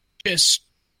that, just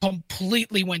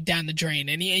completely went down the drain.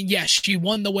 And yes, she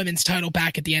won the women's title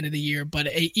back at the end of the year. But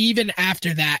even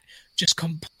after that, just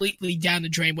completely down the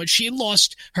drain. When she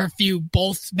lost her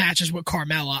both matches with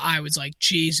Carmella, I was like,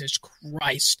 Jesus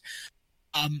Christ.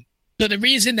 So the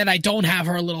reason that I don't have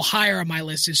her a little higher on my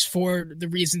list is for the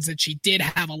reasons that she did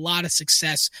have a lot of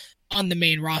success on the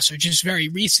main roster. Just very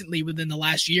recently, within the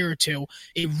last year or two,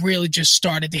 it really just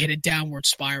started to hit a downward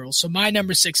spiral. So my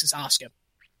number 6 is Asuka.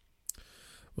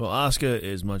 Well, Asuka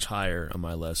is much higher on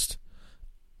my list.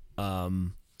 I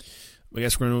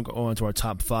guess we're going to go on to our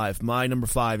top 5. My number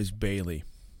 5 is Bayley.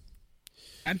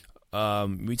 Okay.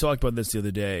 We talked about this the other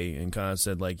day and kind of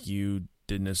said, like, you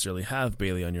didn't necessarily have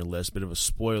Bayley on your list, bit of a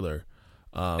spoiler.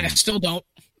 I still don't.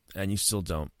 And you still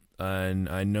don't. And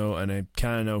I know, and I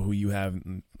kind of know who you have.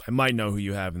 I might know who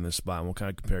you have in this spot, and we'll kind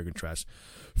of compare and contrast.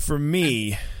 For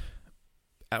me,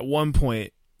 at one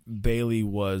point, Bayley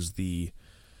was the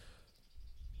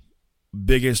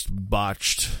biggest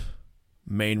botched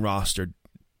main roster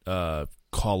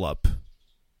call-up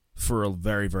for a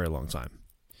very, very long time.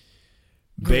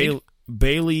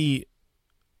 Bayley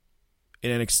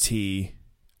in NXT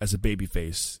as a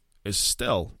babyface is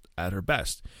still at her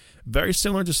best. Very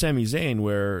similar to Sami Zayn,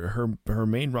 where her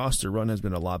main roster run has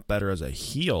been a lot better as a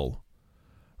heel.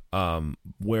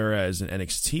 Whereas in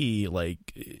NXT, like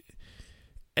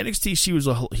NXT, she was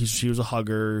a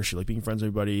hugger. She liked being friends with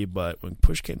everybody. But when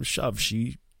push came to shove,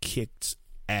 she kicked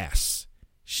ass.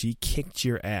 She kicked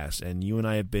your ass. And you and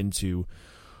I have been to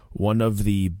one of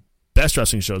the best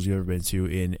wrestling shows you've ever been to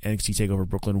in NXT TakeOver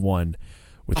Brooklyn 1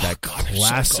 with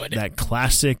that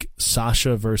classic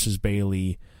Sasha versus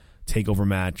Bayley TakeOver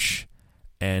match.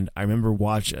 And I remember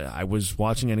I was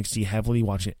watching NXT heavily,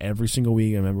 watching it every single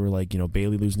week. I remember, like,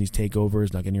 Bayley losing these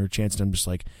takeovers, not getting her chance, and I'm just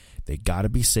like, they got to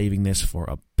be saving this for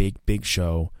a big, big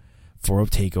show, for a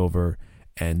takeover,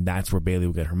 and that's where Bayley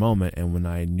will get her moment. And when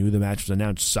I knew the match was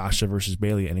announced, Sasha versus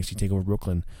Bayley, NXT TakeOver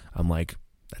Brooklyn, I'm like,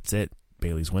 that's it.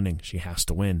 Bayley's winning. She has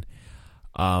to win.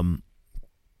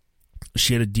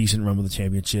 She had a decent run with the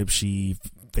championship. She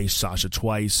faced Sasha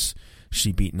twice.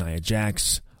 She beat Nia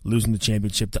Jax, losing the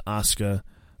championship to Asuka,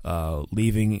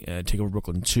 leaving TakeOver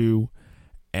Brooklyn 2,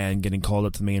 and getting called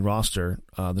up to the main roster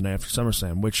the night after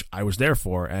SummerSlam, which I was there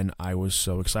for, and I was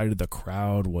so excited. The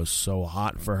crowd was so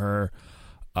hot for her,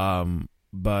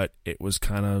 but it was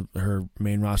kind of, her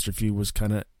main roster feud was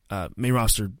kind of, main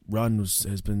roster run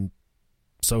has been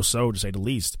so-so, to say the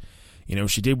least.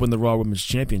 She did win the Raw Women's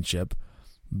Championship,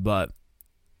 but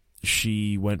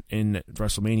she went in at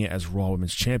WrestleMania as Raw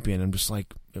Women's Champion. I'm just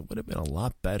like, it would have been a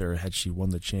lot better had she won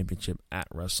the championship at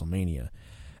WrestleMania.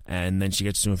 And then she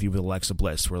gets to a feud with Alexa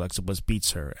Bliss, where Alexa Bliss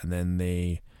beats her, and then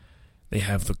they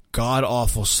have the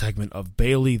god-awful segment of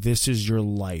Bayley, this is your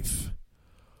life.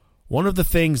 One of the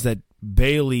things that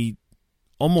Bayley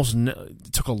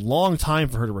took a long time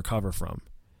for her to recover from,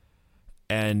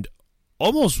 and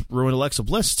almost ruined Alexa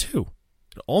Bliss, too.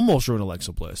 It almost ruined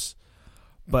Alexa Bliss.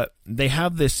 But they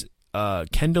have this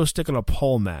kendo stick on a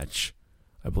pole match,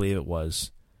 I believe it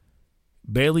was.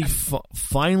 Bayley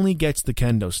finally gets the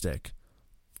kendo stick.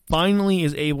 Finally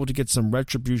is able to get some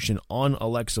retribution on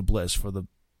Alexa Bliss for the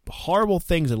horrible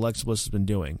things that Alexa Bliss has been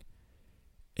doing.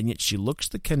 And yet she looks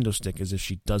at the kendo stick as if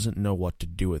she doesn't know what to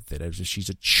do with it, as if she's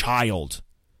a child.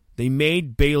 They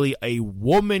made Bayley a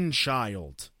woman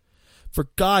child. For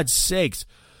God's sakes,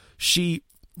 she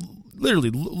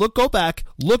literally, go back,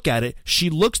 look at it. She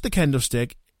looks at the kendo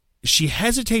stick. She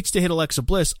hesitates to hit Alexa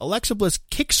Bliss. Alexa Bliss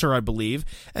kicks her, I believe,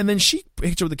 and then she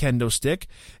hits her with the kendo stick,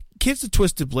 hits the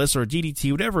Twisted Bliss or a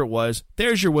DDT, whatever it was.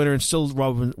 There's your winner and still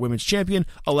Raw Women's Champion,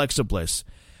 Alexa Bliss.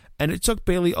 And it took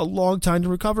Bayley a long time to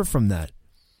recover from that.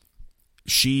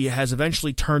 She has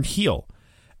eventually turned heel.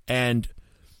 And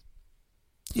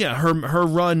yeah, her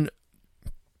run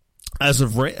as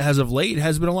of late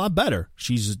has been a lot better.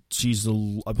 She's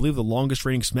I believe the longest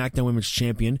reigning SmackDown Women's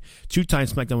Champion, 2-time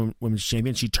SmackDown Women's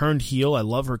Champion. She turned heel. I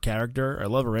love her character. I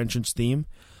love her entrance theme.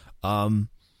 And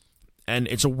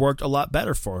it's worked a lot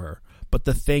better for her. But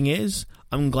the thing is,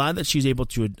 I'm glad that she's able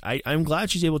to. I'm glad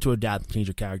she's able to adapt and change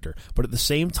her character. But at the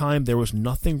same time, there was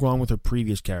nothing wrong with her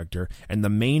previous character, and the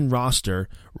main roster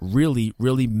really,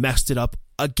 really messed it up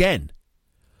again.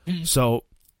 So,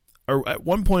 at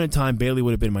one point in time, Bayley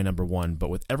would have been my number 1. But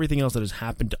with everything else that has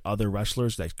happened to other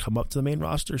wrestlers that come up to the main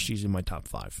roster, she's in my top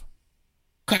 5.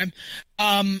 Okay.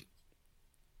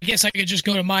 I guess I could just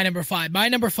go to my number 5. My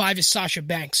number 5 is Sasha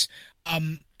Banks.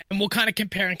 And we'll kind of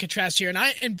compare and contrast here.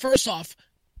 And first off,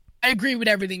 I agree with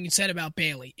everything you said about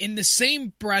Bayley. In the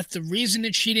same breath, the reason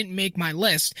that she didn't make my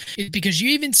list is because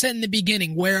you even said in the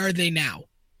beginning, where are they now?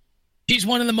 She's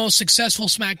one of the most successful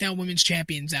SmackDown Women's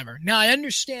Champions ever. Now, I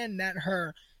understand that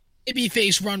her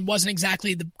babyface run wasn't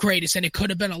exactly the greatest, and it could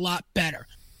have been a lot better.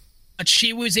 But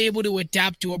she was able to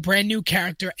adapt to a brand new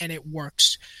character, and it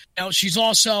works. Now, she's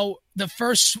also the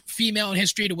first female in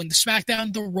history to win the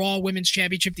SmackDown, the Raw Women's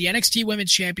Championship, the NXT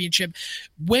Women's Championship,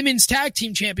 Women's Tag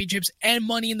Team Championships, and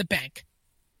Money in the Bank.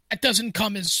 That doesn't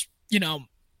come as, you don't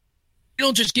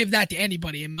just give that to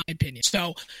anybody, in my opinion.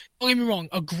 So, don't get me wrong,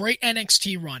 a great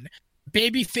NXT run.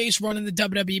 Babyface run in the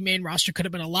WWE main roster could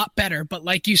have been a lot better, but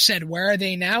like you said, where are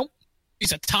they now?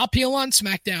 She's a top heel on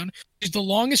SmackDown. She's the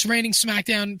longest reigning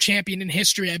SmackDown champion in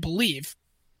history, I believe.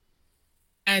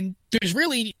 And there's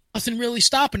really nothing really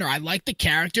stopping her. I like the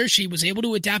character. She was able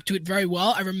to adapt to it very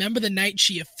well. I remember the night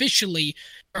she officially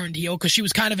turned heel, because she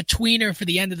was kind of a tweener for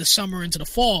the end of the summer into the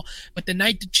fall. But the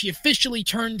night that she officially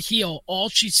turned heel, all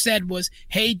she said was,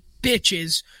 "Hey,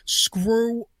 bitches,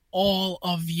 screw all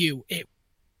of you." It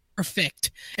was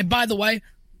perfect. And by the way,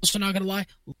 also not going to lie,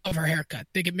 love her haircut.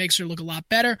 Think it makes her look a lot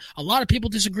better. A lot of people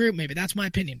disagree. Maybe that's my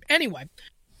opinion. Anyway,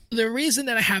 the reason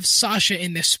that I have Sasha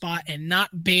in this spot and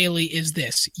not Bayley is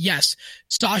this. Yes,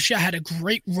 Sasha had a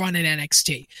great run in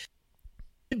NXT.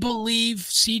 I believe,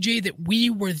 CJ, that we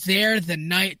were there the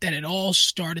night that it all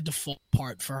started to fall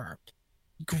apart for her.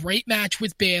 Great match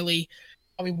with Bayley.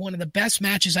 Probably one of the best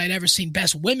matches I'd ever seen.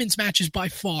 Best women's matches by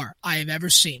far I have ever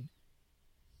seen.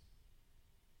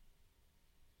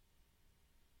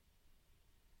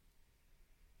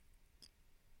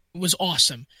 It was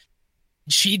awesome.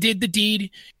 She did the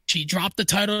deed. She dropped the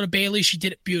title to Bayley. She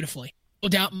did it beautifully. No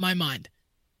doubt in my mind.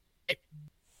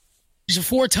 She's a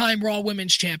 4-time Raw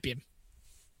Women's Champion.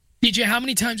 DJ, how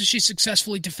many times has she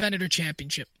successfully defended her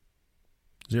championship?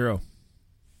 0.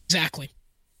 Exactly.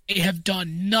 They have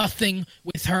done nothing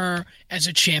with her as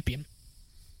a champion.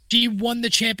 She won the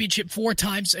championship 4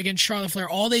 times against Charlotte Flair.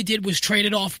 All they did was trade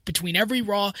it off between every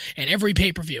Raw and every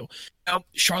pay-per-view. Now,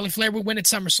 Charlotte Flair would win at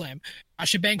SummerSlam.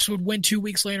 Sasha Banks would win 2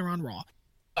 weeks later on Raw.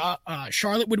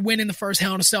 Charlotte would win in the first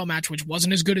Hell in a Cell match, which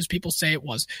wasn't as good as people say it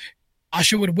was.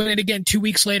 Sasha would win it again 2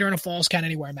 weeks later in a Falls Count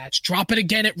Anywhere match. Drop it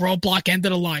again at Roadblock, End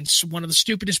of the Line. It's one of the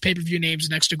stupidest pay-per-view names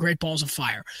next to Great Balls of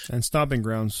Fire. And Stomping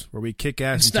Grounds, where we kick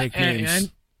ass and take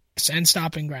names. And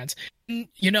Stomping Grounds.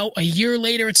 A year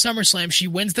later at SummerSlam, she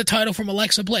wins the title from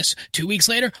Alexa Bliss. 2 weeks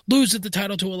later, loses the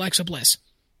title to Alexa Bliss.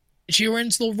 She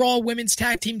wins the Raw Women's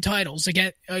Tag Team titles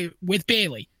again with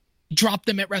Bayley. Drop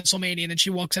them at WrestleMania, and then she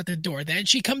walks out the door. Then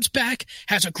she comes back,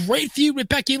 has a great feud with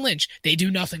Becky Lynch. They do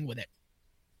nothing with it.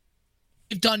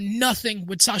 They've done nothing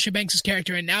with Sasha Banks'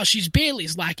 character, and now she's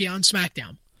Bayley's lackey on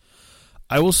SmackDown.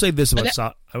 I will say this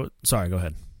about sorry, go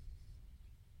ahead.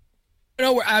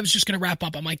 I was just going to wrap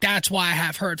up. I'm like, that's why I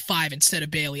have her at 5 instead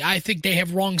of Bayley. I think they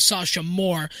have wronged Sasha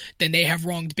more than they have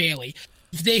wronged Bayley.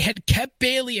 If they had kept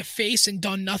Bayley a face and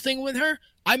done nothing with her,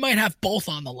 I might have both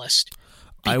on the list.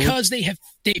 Because they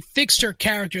fixed her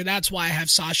character, that's why I have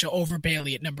Sasha over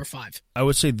Bayley at number 5. I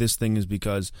would say this thing is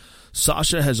because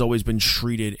Sasha has always been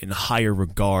treated in higher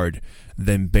regard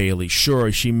than Bayley.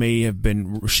 Sure,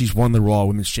 she's won the Raw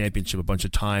Women's Championship a bunch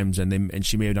of times, and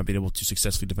she may have not been able to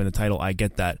successfully defend the title. I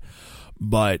get that.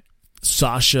 But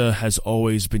Sasha has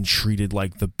always been treated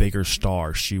like the bigger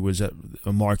star. She was at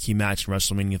a marquee match in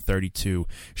WrestleMania 32.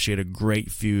 She had a great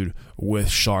feud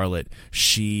with Charlotte.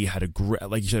 She had a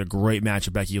great match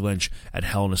with Becky Lynch at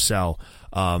Hell in a Cell.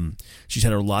 She's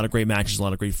had a lot of great matches, a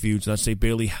lot of great feuds. And I'd say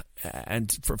Bayley,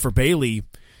 and for Bayley,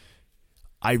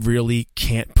 I really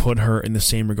can't put her in the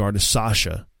same regard as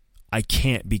Sasha. I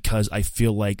can't, because I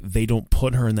feel like they don't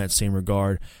put her in that same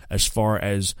regard as far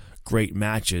as great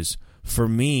matches. For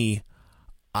me,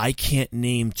 I can't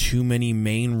name too many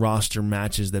main roster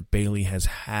matches that Bayley has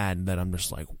had that I'm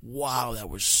just like, wow, that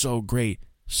was so great.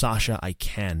 Sasha, I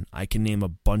can name a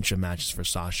bunch of matches for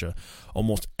Sasha.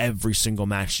 Almost every single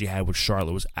match she had with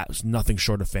Charlotte was nothing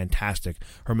short of fantastic.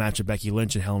 Her match with Becky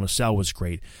Lynch at Hell in a Cell was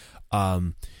great.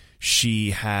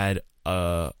 She had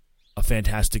a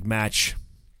fantastic match.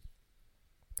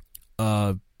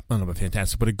 I don't know about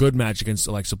fantastic, but a good match against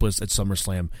Alexa Bliss at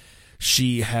SummerSlam.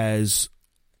 She has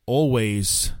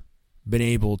always been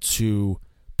able to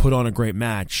put on a great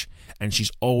match, and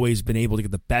she's always been able to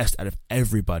get the best out of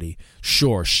everybody.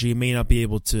 Sure, she may not be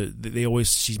able to.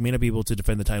 She may not be able to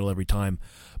defend the title every time,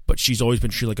 but she's always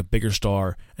been treated like a bigger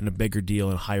star and a bigger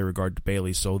deal in higher regard to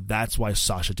Bayley. So that's why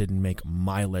Sasha didn't make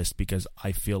my list, because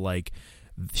I feel like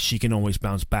she can always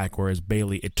bounce back, whereas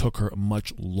Bayley, it took her a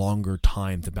much longer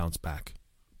time to bounce back.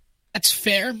 That's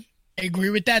fair. I agree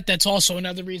with that. That's also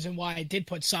another reason why I did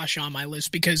put Sasha on my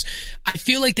list, because I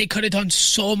feel like they could have done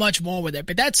so much more with it.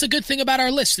 But that's the good thing about our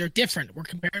list. They're different. We're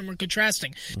comparing, we're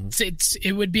contrasting. Mm-hmm.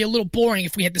 It would be a little boring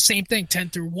if we had the same thing 10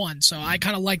 through 1. So I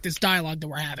kind of like this dialogue that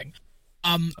we're having.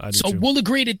 So we'll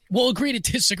agree to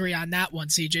disagree on that one,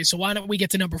 CJ. So why don't we get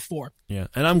to number 4? Yeah,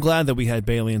 and I'm glad that we had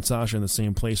Bayley and Sasha in the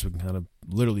same place. We can kind of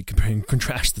literally compare and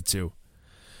contrast the two.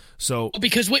 So,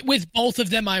 because with both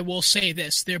of them, I will say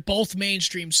this: they're both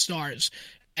mainstream stars,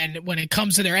 and when it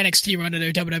comes to their NXT run and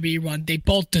their WWE run, they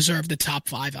both deserve the top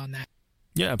 5 on that.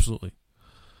 Yeah, absolutely.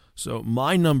 So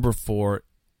my number 4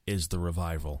 is the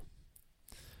Revival.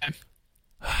 Okay.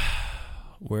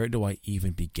 Where do I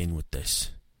even begin with this?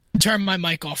 Turn my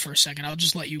mic off for a second. I'll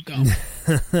just let you go.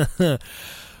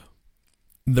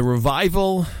 The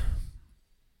Revival,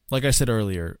 like I said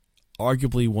earlier,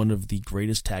 arguably one of the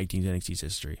greatest tag teams in NXT's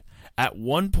history. At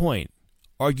one point,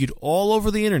 argued all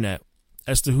over the internet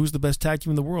as to who's the best tag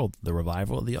team in the world, the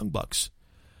Revival or the Young Bucks.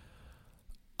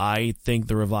 I think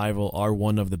the Revival are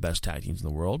one of the best tag teams in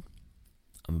the world.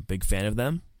 I'm a big fan of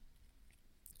them.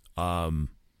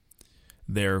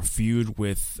 Their feud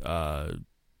with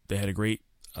they had a great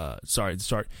they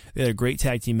had a great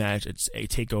tag team match. It's a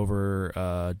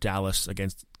takeover Dallas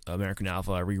against American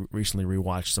Alpha. I recently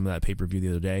rewatched some of that pay-per-view the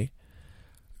other day.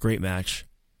 Great match.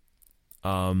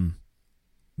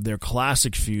 Their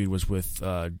classic feud was with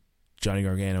Johnny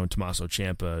Gargano and Tommaso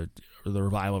Ciampa, the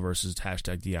Revival versus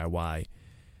 #DIY,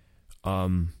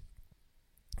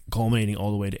 culminating all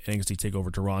the way to NXT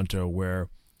TakeOver Toronto, where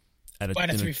at a 2 out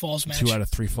of 3 falls match. 2 out of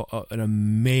 3 falls, an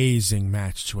amazing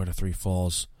match. 2 out of 3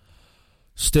 falls.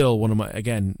 Still one of my,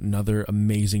 again, another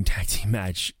amazing tag team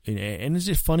match. And is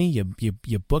it funny?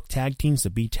 You book tag teams to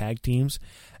be tag teams,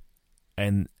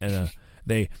 and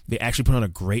they actually put on a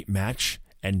great match,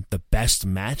 and the best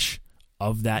match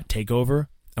of that takeover,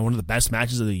 and one of the best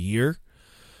matches of the year.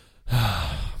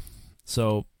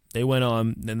 So they went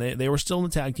on, and they were still in the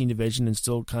tag team division and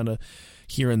still kind of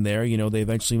here and there. You know, they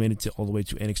eventually made it all the way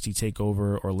to NXT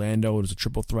TakeOver Orlando. It was a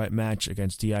triple threat match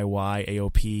against DIY,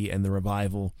 AOP, and the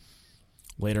Revival.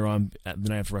 Later on, the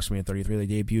night after WrestleMania 33,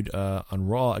 they debuted on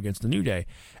Raw against the New Day,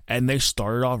 and they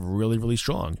started off really, really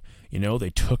strong. You know, they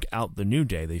took out the New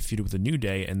Day. They feuded with the New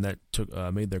Day, and that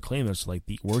made their claim as like,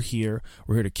 we're here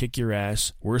to kick your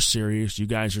ass. We're serious. You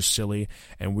guys are silly,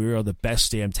 and we are the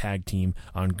best damn tag team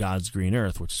on God's green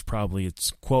earth, which is probably a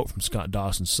quote from Scott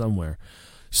Dawson somewhere.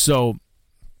 So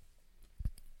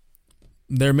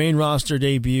their main roster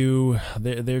debut,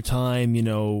 their time, you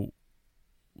know,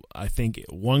 I think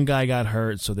one guy got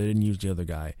hurt, so they didn't use the other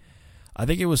guy. I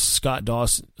think it was Scott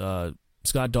Dawson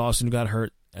who got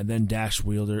hurt, and then Dash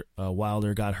Wilder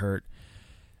got hurt.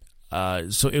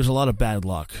 So it was a lot of bad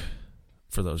luck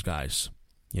for those guys.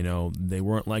 You know, they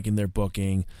weren't liking their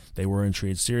booking. They weren't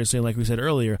treated seriously. And like we said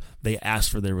earlier, they asked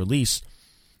for their release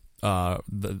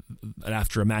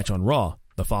after a match on Raw.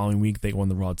 The following week, they won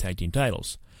the Raw Tag Team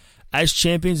titles. As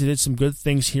champions, they did some good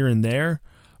things here and there,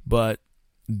 but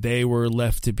they were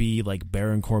left to be like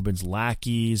Baron Corbin's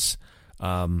lackeys.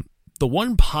 The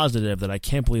one positive that I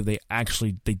can't believe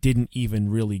they didn't even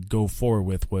really go forward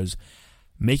with was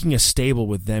making a stable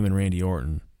with them and Randy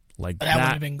Orton. Like that would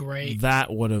have been great.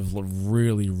 That would have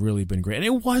really, really been great. And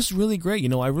it was really great. You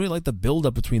know, I really liked the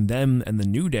build-up between them and the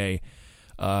New Day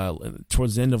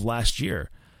towards the end of last year.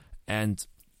 And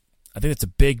I think it's a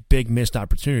big, big missed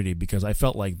opportunity, because I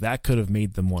felt like that could have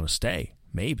made them want to stay.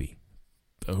 Maybe.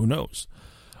 Who knows?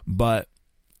 But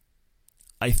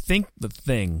I think the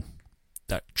thing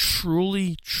that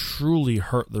truly, truly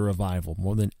hurt the Revival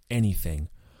more than anything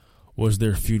was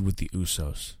their feud with the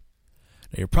Usos.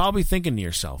 Now, you're probably thinking to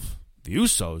yourself, the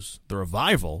Usos, the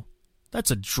Revival,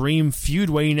 that's a dream feud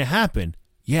waiting to happen.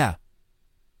 Yeah.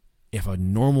 If a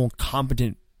normal,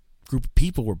 competent group of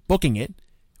people were booking it,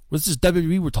 what's this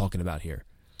WWE we're talking about here?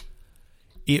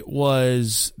 It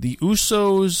was the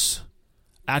Usos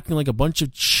acting like a bunch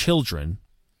of children.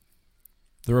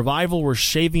 The Revival were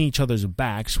shaving each other's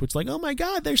backs, which, like, oh my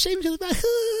God, they're shaving each other's backs.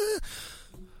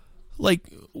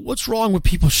 Like, what's wrong with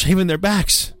people shaving their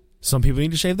backs? Some people need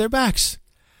to shave their backs.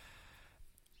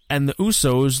 And the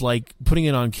Usos, like, putting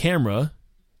it on camera,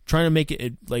 trying to make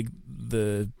it like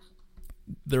the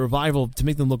Revival, to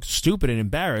make them look stupid and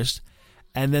embarrassed.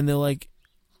 And then they're like,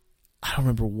 I don't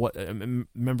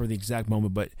remember the exact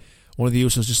moment, but one of the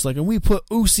Usos just like, and we put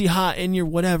Uzi in your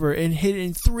whatever and hit it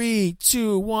in 3,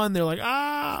 2, 1. They're like,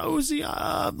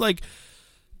 Uzi, like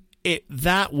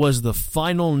that was the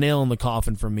final nail in the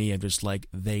coffin for me. I'm just like,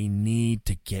 they need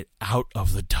to get out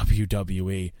of the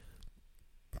WWE.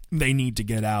 they need to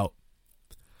get out.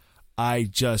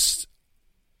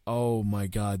 Oh my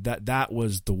God, that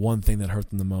was the one thing that hurt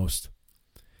them the most.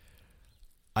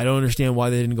 I don't understand why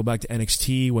they didn't go back to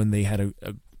NXT when they had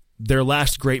their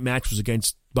last great match was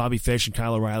against Bobby Fish and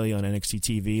Kyle O'Reilly on NXT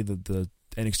TV, the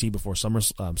NXT before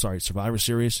Survivor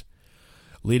Series,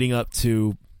 leading up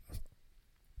to,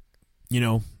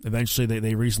 eventually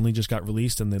they recently just got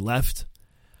released and they left.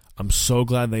 I'm so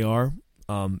glad they are.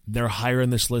 They're higher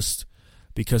in this list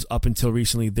because up until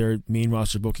recently, their main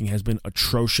roster booking has been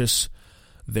atrocious.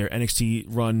 Their NXT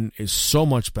run is so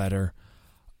much better.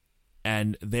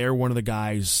 And they're one of the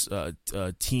guys,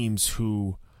 teams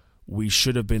who we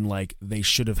should have been like, they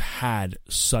should have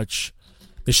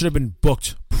been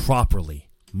booked properly,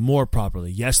 more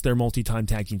properly. Yes, they're multi-time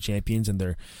tag team champions, and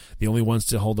they're the only ones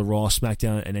to hold the Raw,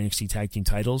 SmackDown, and NXT tag team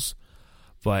titles.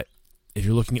 But if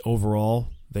you're looking at overall,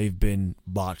 they've been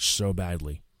botched so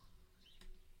badly.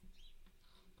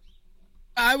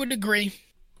 I would agree.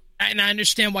 And I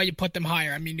understand why you put them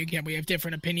higher. I mean, again, we have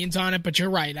different opinions on it, but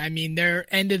you're right. I mean, their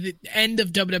end of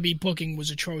WWE booking was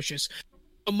atrocious.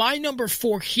 So my number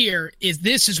 4 here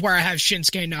is where I have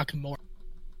Shinsuke Nakamura.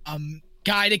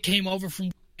 Guy that came over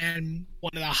from Japan,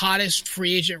 one of the hottest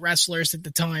free agent wrestlers at the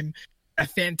time. A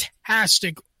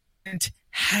fantastic run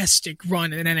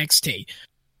in NXT.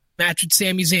 Match with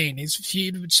Sami Zayn, his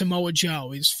feud with Samoa Joe,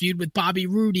 his feud with Bobby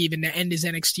Roode even to end his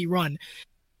NXT run.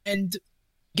 And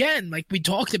again, like we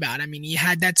talked about, I mean, he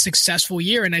had that successful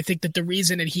year, and I think that the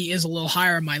reason that he is a little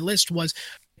higher on my list was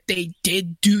they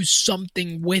did do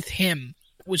something with him.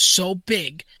 It was so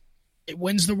big. It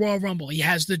wins the Royal Rumble. He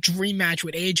has the dream match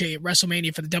with AJ at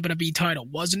WrestleMania for the WWE title.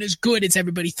 Wasn't as good as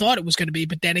everybody thought it was going to be,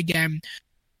 but then again,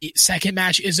 the second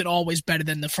match isn't always better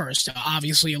than the first.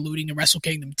 Obviously, alluding to Wrestle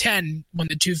Kingdom 10 when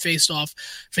the two faced off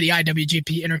for the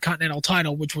IWGP Intercontinental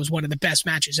title, which was one of the best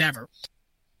matches ever.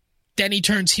 Then he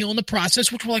turns heel in the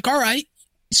process, which we're like, all right,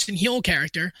 he's a heel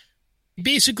character.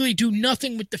 Basically do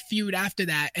nothing with the feud after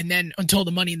that, and then until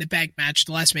the Money in the Bank match,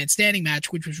 the Last Man Standing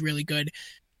match, which was really good.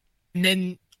 And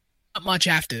then not much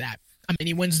after that. I mean,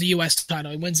 he wins the U.S.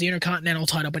 title, he wins the Intercontinental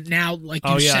title, but now, like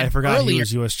you said I forgot earlier, he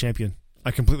was U.S. champion.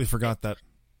 I completely forgot that.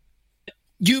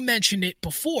 You mentioned it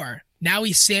before. Now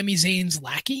he's Sami Zayn's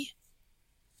lackey.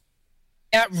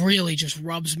 That really just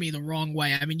rubs me the wrong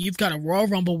way. I mean, you've got a Royal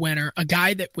Rumble winner, a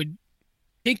guy that would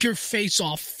take your face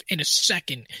off in a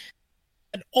second,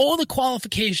 and all the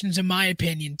qualifications, in my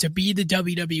opinion, to be the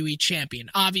WWE champion.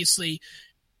 Obviously,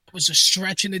 it was a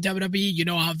stretch in the WWE. You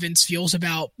know how Vince feels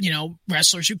about,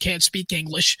 wrestlers who can't speak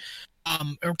English,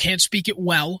 or can't speak it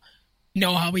well. You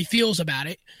know how he feels about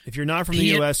it. If you're not from the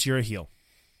U.S., you're a heel.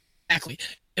 Exactly.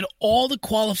 And all the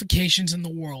qualifications in the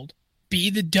world, be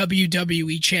the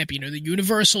WWE champion or the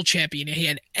Universal champion. He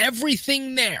had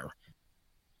everything there.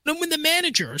 Then with the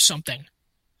manager or something,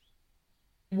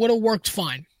 would have worked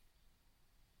fine.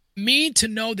 Me to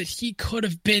know that he could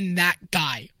have been that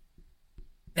guy.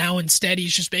 Now instead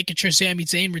he's just making sure Sami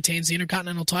Zayn retains the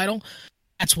Intercontinental title.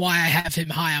 That's why I have him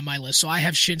high on my list. So I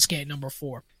have Shinsuke at number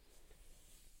 4.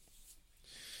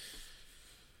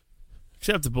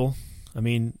 Acceptable. I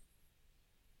mean,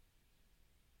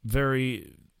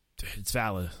 it's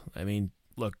valid. I mean,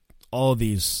 look, all of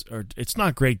these are, it's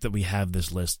not great that we have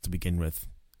this list to begin with.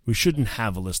 We shouldn't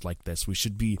have a list like this. We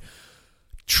should be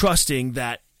trusting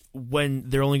that when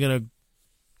they're only going to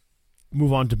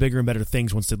move on to bigger and better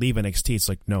things once they leave NXT, it's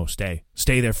like, no, stay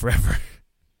there forever.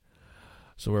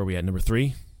 So where are we at? Number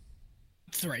 3?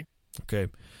 3. Okay.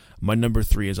 My number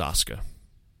 3 is Asuka.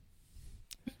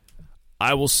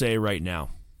 I will say right now,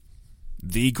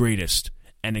 the greatest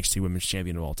NXT Women's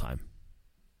Champion of all time.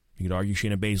 You can argue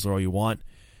Shayna Baszler all you want.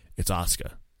 It's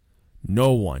Asuka.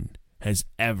 No one has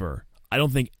ever, I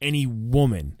don't think any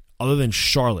woman other than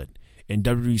Charlotte in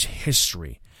WWE's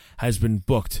history has been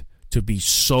booked to be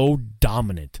so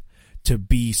dominant, to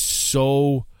be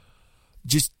so,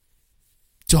 just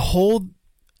to hold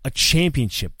a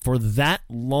championship for that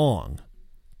long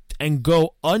and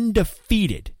go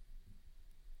undefeated.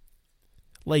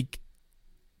 Like,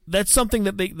 that's something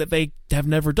that they have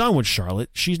never done with Charlotte.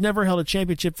 She's never held a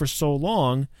championship for so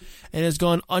long and has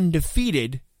gone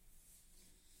undefeated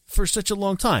for such a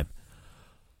long time.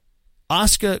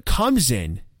 Asuka comes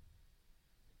in,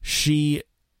 she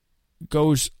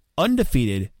goes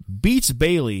undefeated, beats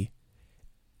Bayley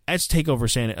at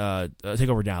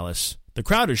Takeover Dallas. The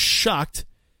crowd is shocked.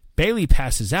 Bayley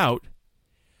passes out.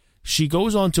 She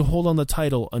goes on to hold on the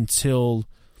title until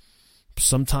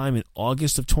sometime in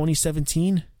August of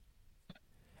 2017.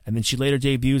 And then she later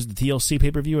debuts the TLC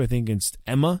pay-per-view, I think, against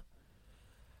Emma.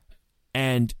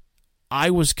 And I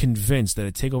was convinced that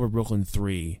at TakeOver Brooklyn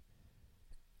 3,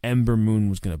 Ember Moon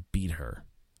was going to beat her.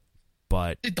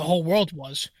 but The whole world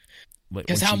was.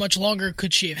 Because how much longer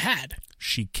could she have had?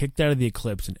 She kicked out of the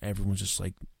Eclipse, and everyone's just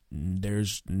like,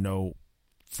 there's no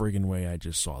friggin' way I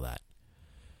just saw that.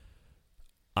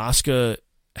 Asuka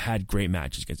had great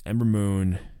matches against Ember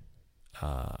Moon.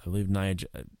 I believe Nia... did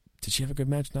she have a good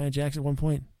match, Nia Jax, at one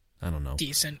point? I don't know.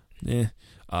 Decent. Yeah.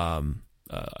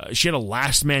 She had a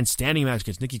last man standing match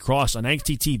against Nikki Cross on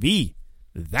NXT TV.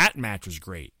 That match was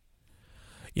great.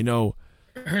 You know...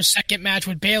 Her second match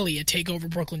with Bayley at TakeOver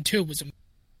Brooklyn 2 was...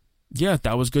 Yeah,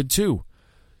 that was good too.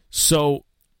 So,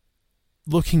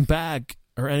 looking back,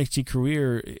 her NXT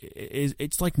career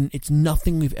it's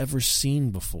nothing we've ever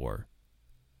seen before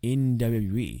in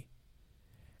WWE.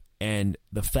 And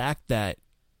the fact that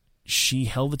she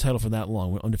held the title for that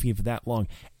long, went undefeated for that long,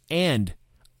 and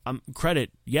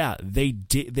credit, yeah,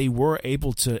 they were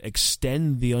able to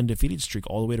extend the undefeated streak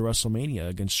all the way to WrestleMania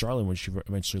against Charlotte when she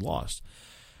eventually lost.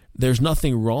 There's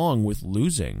nothing wrong with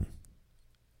losing.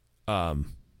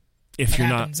 If you're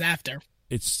happens not after.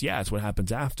 It's what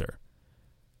happens after.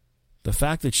 The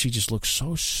fact that she just looks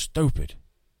so stupid,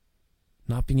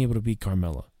 not being able to beat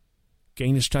Carmella,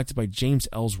 getting distracted by James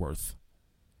Ellsworth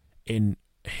in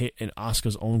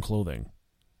Asuka's own clothing,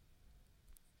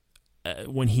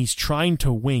 when he's trying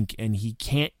to wink and he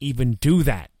can't even do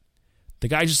that. The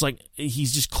guy's just like,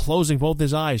 he's just closing both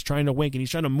his eyes trying to wink, and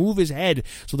he's trying to move his head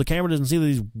so the camera doesn't see that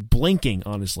he's blinking,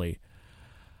 honestly.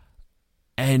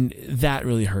 And that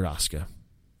really hurt Asuka.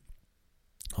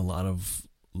 A lot of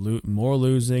more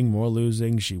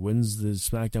losing. She wins the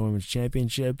SmackDown Women's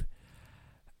Championship,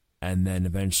 and then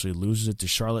eventually loses it to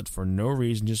Charlotte for no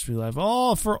reason, just to be like,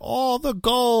 oh, for all the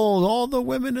gold, all the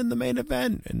women in the main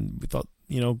event. And we thought,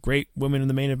 great women in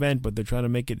the main event, but they're trying to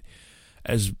make it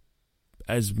as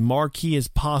marquee as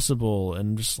possible,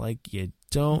 and just like, you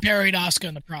don't... Buried Asuka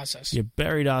in the process. You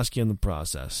buried Asuka in the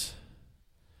process.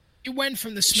 It went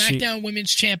from the SmackDown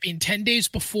Women's Champion 10 days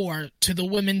before to the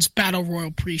Women's Battle Royal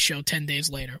pre-show 10 days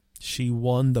later. She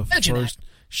won the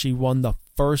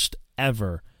first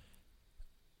ever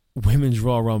Women's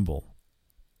Royal Rumble.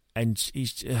 And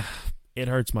it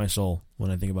hurts my soul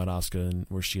when I think about Asuka and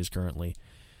where she is currently.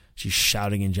 She's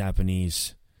shouting in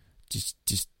Japanese.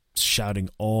 Just shouting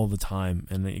all the time.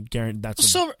 And I guarantee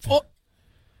that's...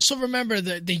 So remember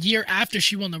the year after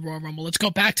she won the Royal Rumble. Let's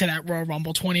go back to that Royal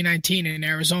Rumble 2019 in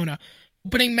Arizona.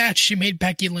 Opening match, she made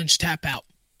Becky Lynch tap out.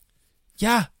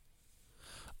 Yeah.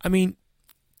 I mean,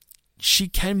 she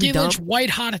can be... Becky Lynch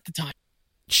white hot at the time.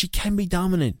 She can be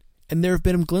dominant, and there have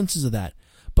been glimpses of that.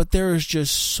 But there is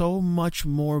just so much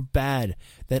more bad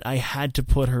that I had to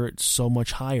put her so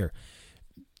much higher.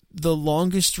 The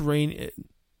longest reign...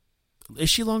 Is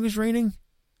she longest reigning?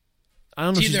 I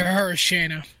don't know. It's either her or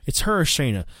Shayna. It's her or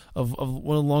Shayna, of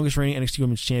one of the longest reigning NXT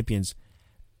Women's Champions.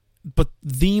 But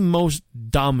the most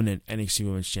dominant NXT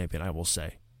Women's Champion, I will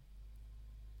say.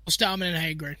 Most dominant, I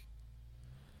agree.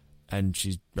 And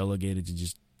she's relegated to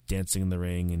just dancing in the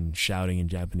ring and shouting in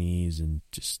Japanese and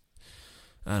just...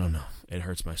 I don't know. It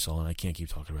hurts my soul, and I can't keep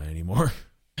talking about it anymore.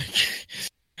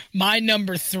 My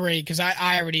number 3, because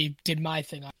I already did my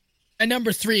thing. My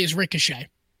number 3 is Ricochet.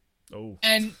 Oh.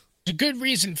 And... there's a good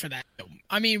reason for that.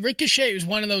 I mean, Ricochet was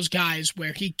one of those guys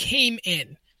where he came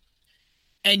in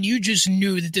and you just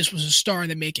knew that this was a star in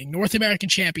the making. North American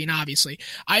champion, obviously.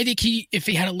 I think if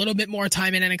he had a little bit more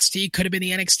time in NXT, could have been the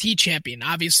NXT champion.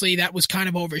 Obviously, that was kind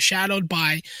of overshadowed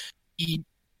by the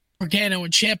Gargano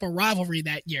and Ciampa rivalry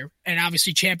that year. And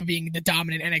obviously, Ciampa being the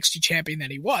dominant NXT champion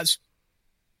that he was.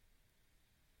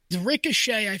 The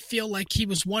Ricochet, I feel like he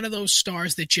was one of those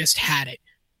stars that just had it.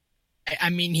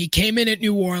 I mean, he came in at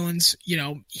New Orleans.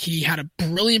 He had a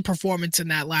brilliant performance in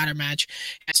that ladder match.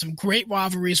 Had some great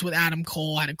rivalries with Adam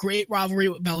Cole. Had a great rivalry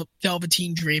with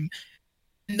Velveteen Dream.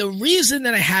 And the reason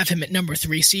that I have him at number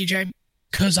 3, CJ,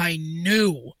 because I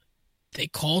knew they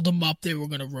called him up, they were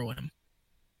going to ruin him.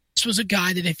 This was a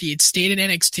guy that if he had stayed in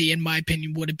NXT, in my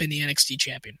opinion, would have been the NXT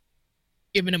champion.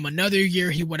 Given him another year,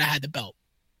 he would have had the belt.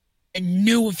 I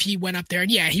knew if he went up there,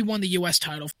 and yeah, he won the U.S.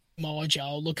 title.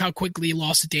 Look how quickly he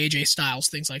lost to AJ Styles,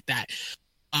 things like that.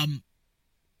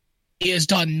 He has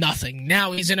done nothing.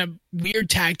 Now he's in a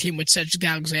weird tag team with Cedric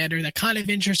Alexander that kind of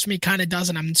interests me, kind of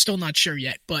doesn't. I'm still not sure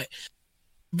yet. But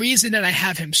the reason that I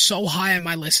have him so high on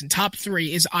my list in top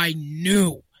 3 is I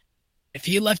knew if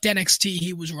he left NXT,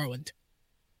 he was ruined.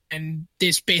 And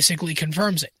this basically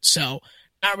confirms it. So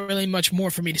not really much more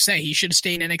for me to say. He should have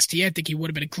stayed in NXT. I think he would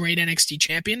have been a great NXT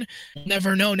champion.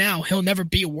 Never know now. He'll never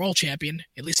be a world champion,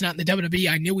 at least not in the WWE.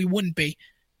 I knew he wouldn't be.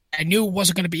 I knew it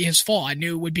wasn't going to be his fault. I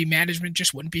knew it would be management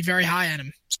just wouldn't be very high on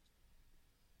him.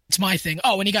 It's my thing.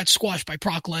 Oh, and he got squashed by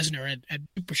Brock Lesnar at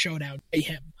Super Showdown.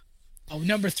 Him. Oh,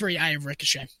 number 3, I have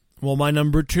Ricochet. Well, my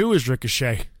number 2 is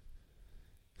Ricochet.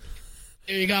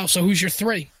 There you go. So who's your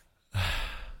 3?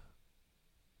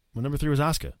 My number 3 was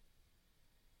Asuka.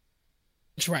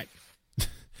 That's right.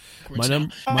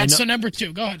 So number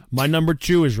 2, go ahead. My number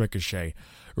 2 is Ricochet.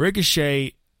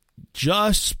 Ricochet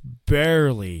just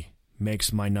barely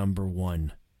makes my number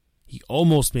 1. He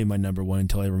almost made my number 1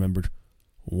 until I remembered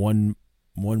one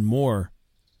more.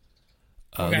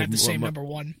 We're going to have the same number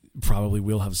 1. Probably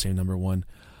will have the same number 1.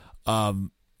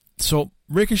 So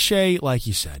Ricochet, like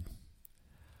you said,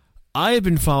 I have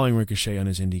been following Ricochet on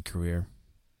his indie career.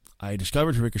 I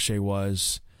discovered who Ricochet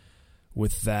was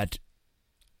with that,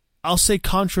 I'll say,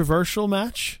 controversial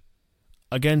match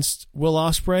against Will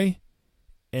Ospreay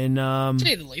in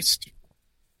say the least.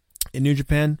 In New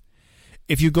Japan.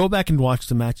 If you go back and watch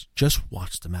the match, just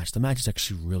watch the match. The match is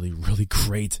actually really, really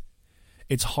great.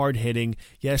 It's hard hitting.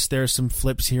 Yes, there are some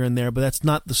flips here and there, but that's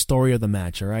not the story of the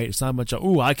match, all right? It's not much of,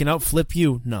 ooh, I can outflip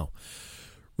you. No.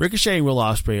 Ricochet and Will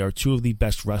Ospreay are 2 of the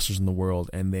best wrestlers in the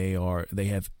world, and they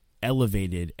have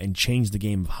elevated and changed the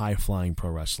game of high-flying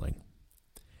pro wrestling.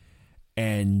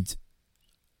 And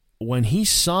when he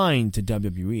signed to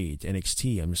WWE, to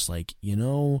NXT, I'm just like,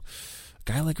 a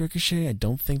guy like Ricochet, I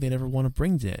don't think they'd ever want to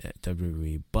bring to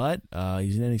WWE, but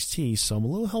he's in NXT, so I'm a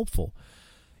little helpful.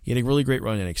 He had a really great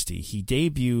run in NXT. He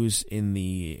debuts in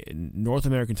the North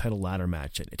American title ladder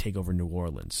match at TakeOver New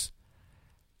Orleans.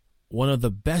 One of the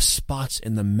best spots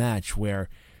in the match where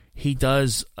he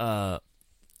does a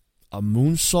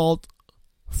moonsault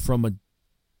from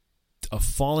a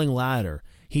falling ladder.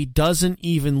 He doesn't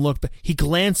even look back. He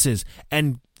glances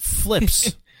and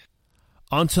flips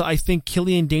onto, I think,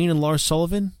 Killian Dane and Lars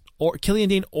Sullivan, or Killian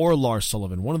Dane or Lars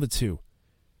Sullivan, one of the two.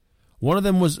 One of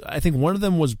them was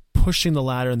pushing the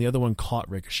ladder, and the other one caught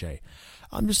Ricochet.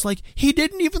 I'm just like, he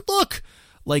didn't even look.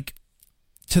 Like,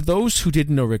 to those who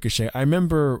didn't know Ricochet, I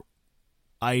remember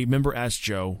asked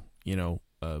Joe,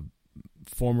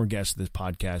 former guest of this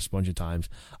podcast a bunch of times.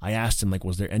 I asked him, like,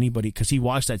 was there anybody, because he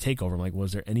watched that TakeOver, I'm like,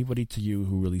 was there anybody to you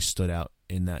who really stood out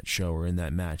in that show or in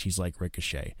that match? He's like,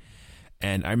 Ricochet.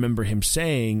 And I remember him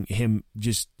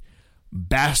just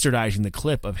bastardizing the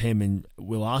clip of him and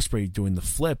Will Ospreay doing the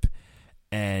flip,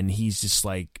 and he's just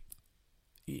like,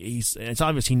 it's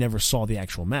obvious he never saw the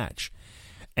actual match.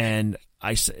 And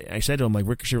I said to him, like,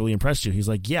 Ricochet really impressed you? He's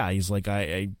like, yeah. He's like,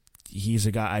 he's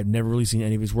a guy, I've never really seen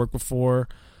any of his work before,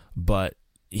 but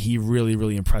he really,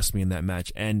 really impressed me in that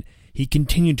match. And he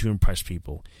continued to impress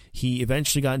people. He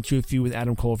eventually got into a feud with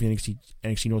Adam Cole for the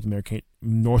NXT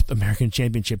North American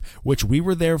Championship, which we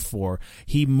were there for.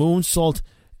 He moonsaulted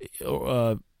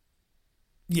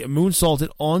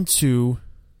onto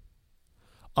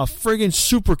a friggin'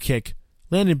 super kick,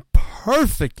 landed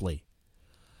perfectly.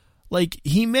 Like,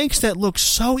 he makes that look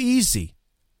so easy.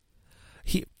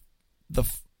 The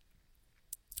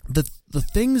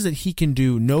things that he can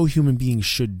do, no human being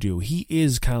should do. He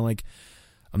is kind of like,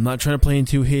 I'm not trying to play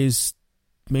into his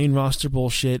main roster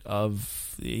bullshit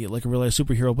of like a real life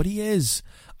superhero, but he is.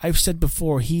 I've said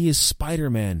before, he is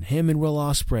Spider-Man. Him and Will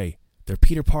Ospreay. They're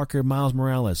Peter Parker, Miles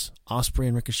Morales, Ospreay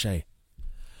and Ricochet.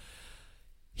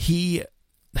 He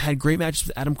had great matches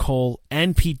with Adam Cole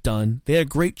and Pete Dunne. They had a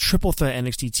great triple threat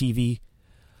NXT TV.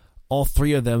 All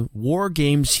 3 of them. War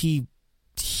Games, when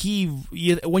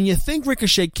you think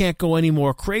Ricochet can't go any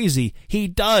more crazy, he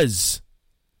does.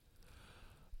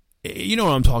 You know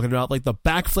what I'm talking about, like the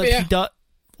backflip he does,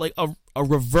 like a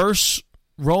reverse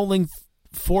rolling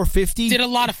 450. Did a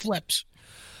lot of flips.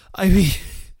 I mean,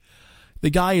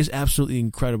 the guy is absolutely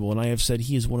incredible, and I have said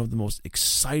he is one of the most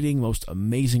exciting, most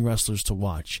amazing wrestlers to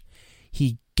watch.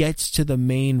 He gets to the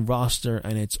main roster,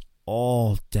 and it's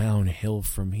all downhill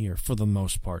from here for the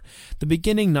most part. The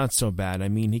beginning, not so bad. I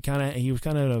mean, he was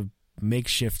kind of a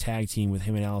makeshift tag team with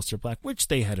him and Aleister Black, which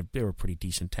they were a pretty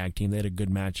decent tag team. They had a good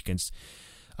match against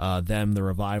them, the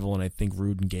Revival, and I think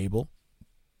Rude and Gable.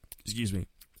 Excuse me,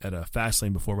 at a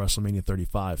Fastlane before WrestleMania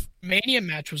 35. Mania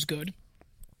match was good.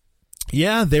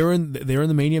 Yeah, they were in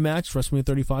the Mania match, WrestleMania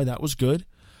 35. That was good.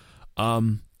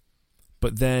 But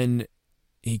then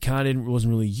he kind of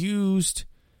wasn't really used.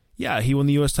 Yeah, he won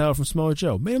the U.S. title from Samoa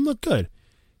Joe. Made him look good.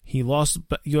 He lost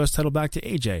the U.S. title back to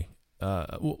AJ.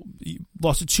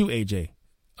 Lost it to AJ.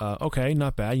 Okay,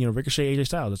 not bad. Ricochet, AJ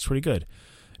Styles. That's pretty good.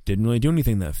 Didn't really do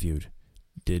anything in that feud.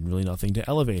 Did really nothing to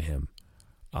elevate him.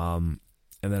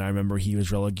 And then I remember he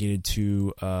was relegated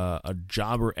to a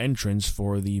jobber entrance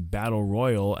for the Battle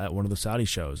Royal at one of the Saudi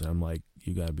shows. And I'm like,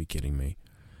 you got to be kidding me.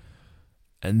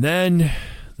 And then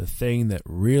the thing that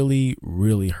really,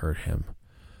 really hurt him.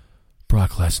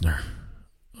 Brock Lesnar.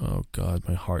 Oh, God,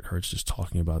 my heart hurts just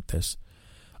talking about this.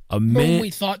 We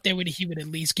thought he would at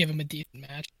least give him a decent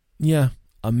match. Yeah,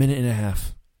 a minute and a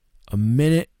half. a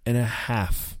minute and a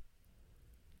half.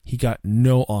 He got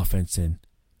no offense in.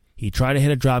 He tried to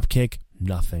hit a drop kick,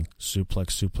 nothing.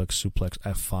 Suplex,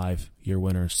 F5, your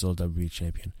winner, still WWE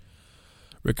champion.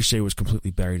 Ricochet was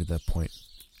completely buried at that point.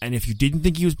 And if you didn't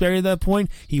think he was buried at that point,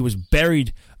 he was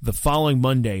buried the following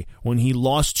Monday when he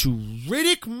lost to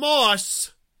Riddick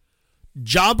Moss,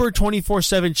 Jobber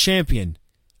 24/7 champion.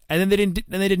 And then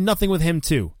they did nothing with him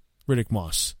too, Riddick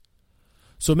Moss.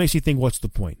 So it makes me think, what's the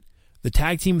point? The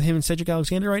tag team with him and Cedric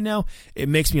Alexander right now, it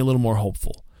makes me a little more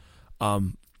hopeful.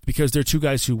 Because they're two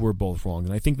guys who were both wrong,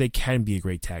 and I think they can be a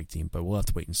great tag team, but we'll have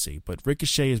to wait and see. But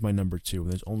Ricochet is my number 2,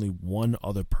 and there's only one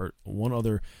other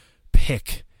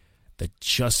pick that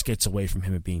just gets away from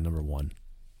him at being number 1.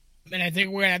 And I think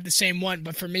we're going to have the same one,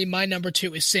 but for me, my number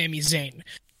 2 is Sami Zayn.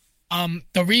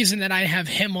 The reason that I have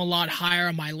him a lot higher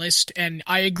on my list, and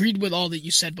I agreed with all that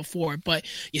you said before, but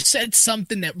you said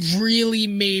something that really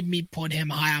made me put him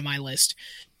high on my list.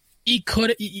 He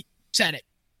said it.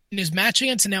 In his match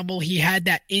against Neville, he had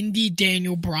that indie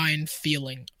Daniel Bryan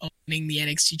feeling of winning the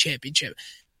NXT Championship.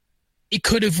 He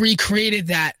could have recreated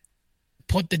that,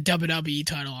 put the WWE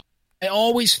title on. I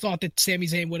always thought that Sami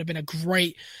Zayn would have been a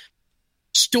great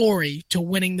story to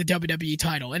winning the WWE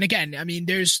title. And again, I mean,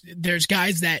 there's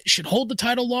guys that should hold the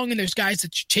title long, and there's guys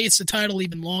that should chase the title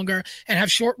even longer and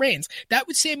have short reigns. That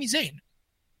was Sami Zayn.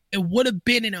 It would have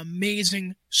been an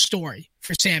amazing story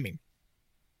for Sami.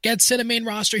 Gets to the main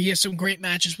roster. He has some great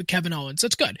matches with Kevin Owens.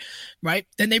 That's good, right?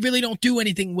 Then they really don't do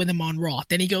anything with him on Raw.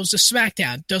 Then he goes to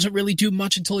SmackDown. Doesn't really do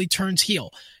much until he turns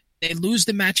heel. They lose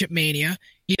the match at Mania.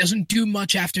 He doesn't do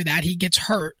much after that. He gets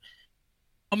hurt.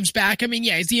 Comes back. I mean,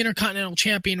 yeah, he's the Intercontinental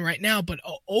Champion right now, but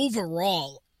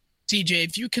overall, CJ,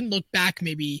 if you can look back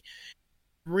maybe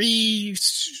three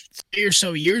or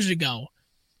so years ago,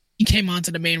 he came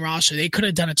onto the main roster. They could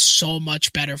have done it so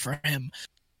much better for him.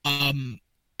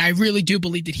 I really do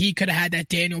believe that he could have had that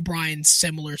Daniel Bryan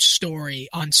similar story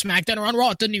on SmackDown or on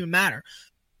Raw. It doesn't even matter.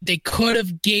 They could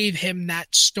have gave him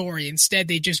that story. Instead,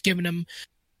 they just given him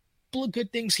a couple of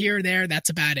good things here or there. That's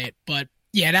about it. But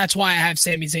yeah, that's why I have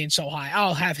Sami Zayn so high.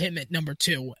 I'll have him at number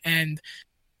 2. And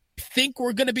I think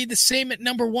we're going to be the same at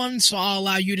number 1, so I'll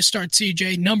allow you to start,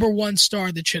 CJ. Number 1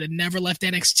 star that should have never left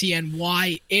NXT, and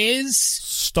why is?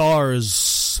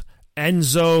 Stars,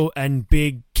 Enzo and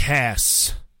Big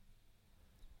Cass.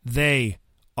 They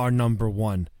are number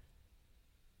 1.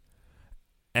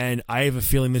 And I have a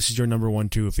feeling this is your number 1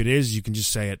 too. If it is, you can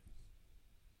just say it.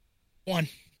 1.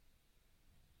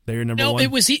 They're your number 1? No,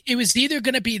 it was either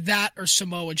going to be that or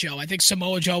Samoa Joe. I think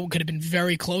Samoa Joe could have been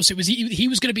very close. He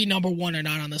was going to be number 1 or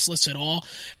not on this list at all.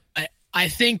 I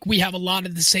think we have a lot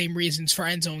of the same reasons for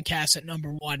Enzo and Cass at number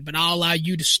 1, but I'll allow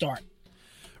you to start.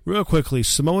 Real quickly,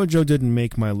 Samoa Joe didn't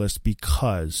make my list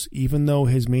because even though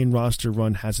his main roster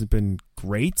run hasn't been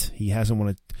great,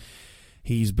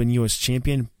 he's been U.S.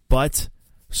 champion, but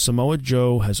Samoa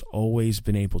Joe has always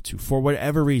been able to, for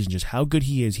whatever reason, just how good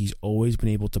he is, he's always been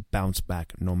able to bounce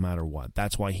back no matter what.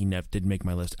 That's why he didn't make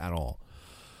my list at all.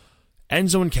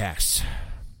 Enzo and Cass,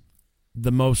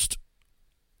 the most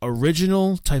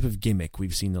original type of gimmick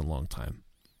we've seen in a long time.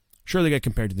 Sure, they get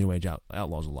compared to the New Age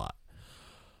Outlaws a lot,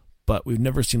 but we've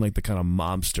never seen like the kind of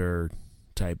mobster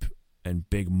type and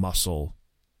big muscle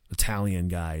Italian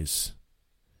guys.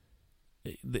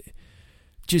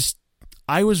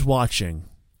 I was watching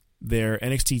their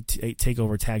NXT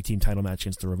TakeOver Tag Team title match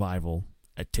against the Revival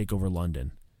at TakeOver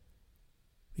London.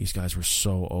 These guys were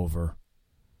so over.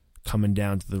 Coming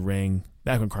down to the ring,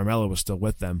 back when Carmella was still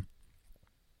with them.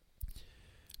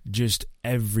 Just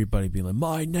everybody being like,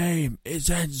 my name is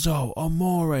Enzo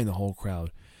Amore, and the whole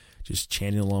crowd just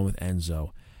chanting along with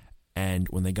Enzo. And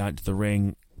when they got into the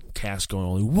ring, Cass going,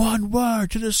 only one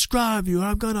word to describe you, and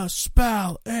I'm going to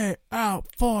spell it out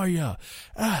for you.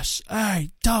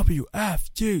 S-A-W-F-T,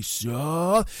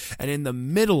 so. And in the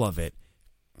middle of it,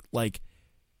 like,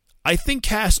 I think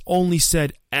Cass only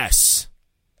said S.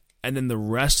 And then the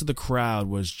rest of the crowd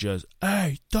was just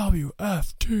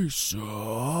A-W-F-T,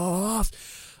 soft.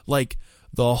 Like,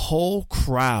 the whole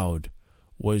crowd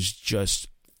was just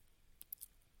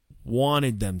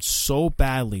wanted them so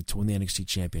badly to win the NXT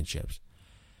championships.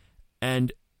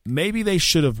 And maybe they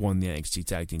should have won the NXT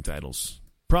tag team titles.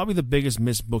 Probably the biggest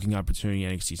missed booking opportunity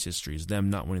in NXT's history is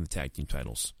them not winning the tag team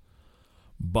titles.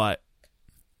 But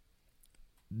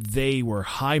they were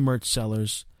high merch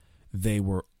sellers. They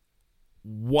were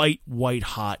white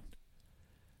hot.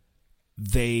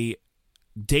 They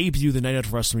debuted the night after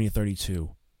WrestleMania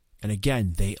 32. And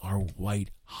again, they are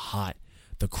white hot.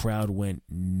 The crowd went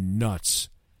nuts.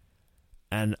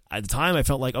 And at the time, I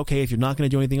felt like, okay, if you're not going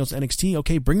to do anything else NXT,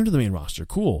 okay, bring them to the main roster.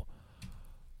 Cool.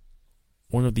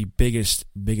 one of the biggest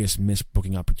missed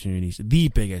booking opportunities, the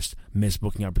biggest missed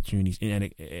booking opportunities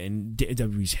in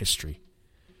WWE's history.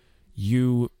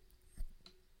 You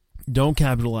don't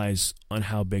capitalize on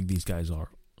how big these guys are.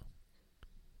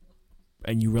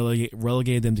 And you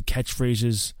relegated them to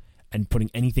catchphrases and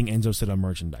putting anything Enzo said on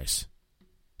merchandise,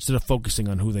 instead of focusing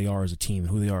on who they are as a team,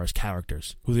 who they are as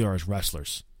characters, who they are as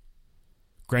wrestlers.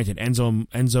 Granted,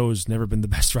 Enzo has never been the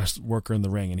best worker in the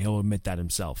ring, and he'll admit that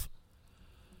himself.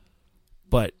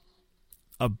 But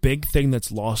a big thing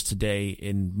that's lost today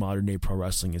in modern day pro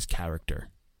wrestling is character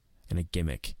and a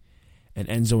gimmick. And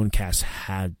Enzo and Cass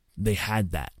had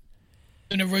that.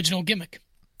 An original gimmick.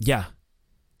 Yeah.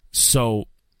 So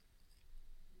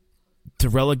to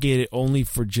relegate it only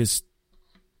for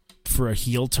a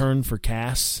heel turn for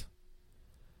Cass,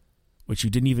 which you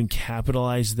didn't even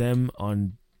capitalize them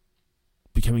on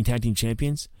becoming tag team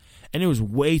champions, and it was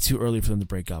way too early for them to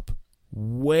break up.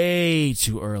 Way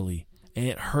too early. And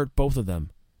it hurt both of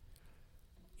them.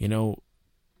 You know,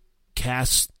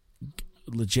 Cass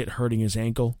legit hurting his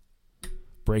ankle,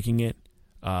 breaking it.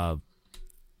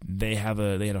 They had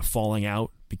a falling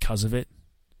out because of it.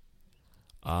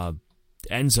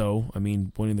 Enzo,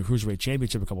 winning the Cruiserweight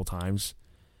Championship a couple times,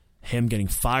 him getting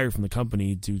fired from the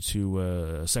company due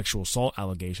to sexual assault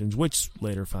allegations, which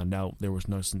later found out there was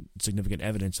no significant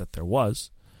evidence that there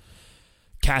was.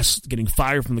 Cass getting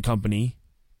fired from the company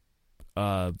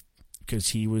because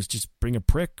he was just being a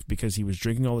prick, because he was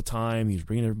drinking all the time. He was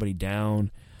bringing everybody down.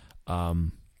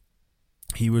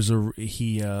 He was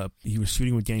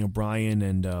feuding with Daniel Bryan,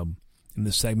 and in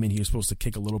the segment he was supposed to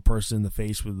kick a little person in the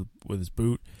face with his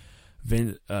boot.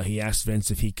 He asked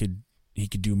Vince if he could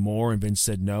do more, and Vince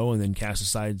said no, and then Cass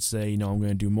decided to say, I'm going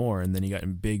to do more, and then he got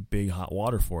in big hot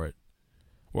water for it,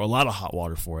 or a lot of hot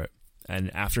water for it.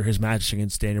 And after his match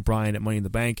against Daniel Bryan at Money in the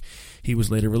Bank, he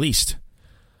was later released.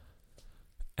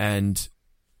 And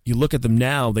you look at them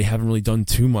now, they haven't really done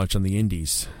too much on the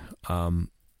indies.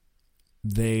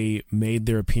 They made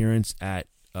their appearance at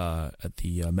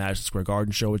the Madison Square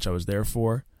Garden show, which I was there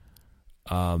for.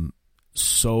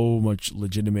 So much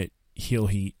legitimate heel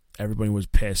heat. Everybody was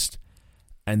pissed.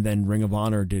 And then Ring of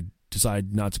Honor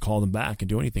decide not to call them back and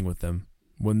do anything with them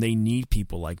when they need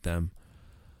people like them.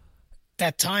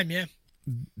 That time, yeah.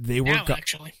 They were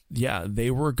actually. Yeah,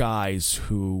 they were guys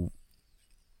who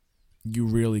you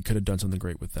really could have done something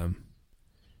great with them.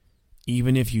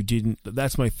 Even if you didn't,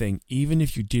 that's my thing. Even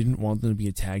if you didn't want them to be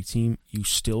a tag team, you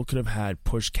still could have had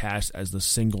Push Cass as the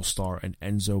single star and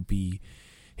Enzo be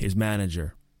his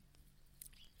manager.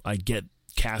 I get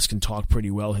Cass can talk pretty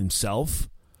well himself,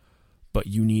 but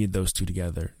you needed those two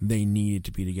together. They needed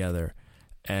to be together.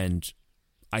 And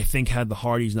I think had the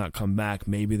Hardys not come back,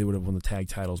 maybe they would have won the tag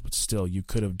titles, but still, you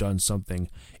could have done something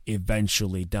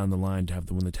eventually down the line to have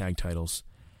them win the tag titles.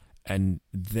 And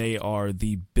they are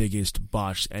the biggest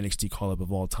botched NXT call-up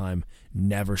of all time.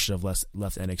 Never should have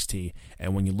left NXT.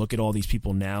 And when you look at all these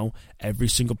people now, every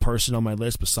single person on my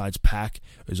list besides Pac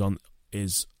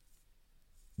is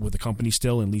with the company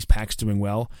still, and at least Pac's doing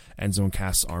well. Enzo and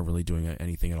Cass aren't really doing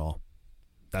anything at all.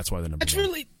 That's why they're number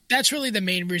one. That's really the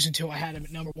main reason too I had him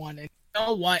at number one. And you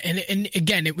know what? And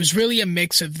again, it was really a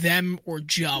mix of them or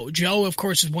Joe. Joe, of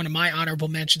course, is one of my honorable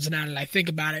mentions. Now that I think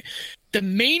about it, the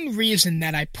main reason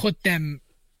that I put them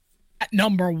at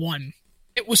number one,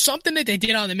 it was something that they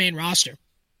did on the main roster.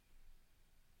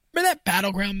 Remember that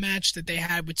Battleground match that they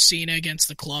had with Cena against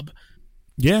the Club?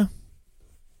 Yeah.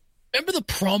 Remember the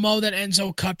promo that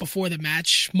Enzo cut before the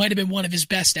match? Might have been one of his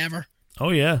best ever. Oh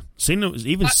yeah, Cena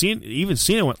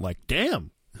went like,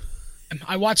 "Damn."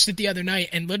 I watched it the other night,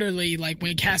 and literally, like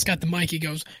when Cass got the mic, he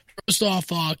goes, "First off,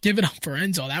 give it up for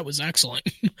Enzo. That was excellent."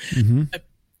 Mm-hmm.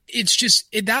 It's just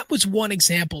that was one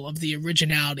example of the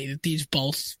originality that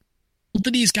both of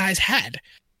these guys had.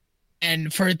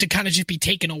 And for it to kind of just be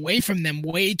taken away from them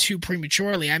way too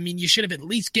prematurely, I mean, you should have at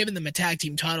least given them a tag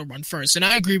team title run first. And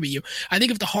I agree with you. I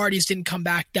think if the Hardys didn't come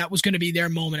back, that was going to be their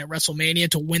moment at WrestleMania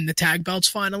to win the tag belts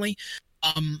finally.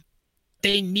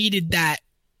 They needed that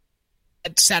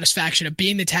satisfaction of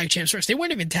being the tag champs first. They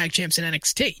weren't even tag champs in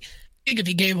NXT. I think if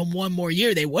you gave them one more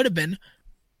year, they would have been.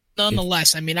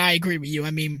 Nonetheless, I mean, I agree with you. I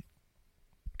mean,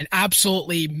 an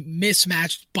absolutely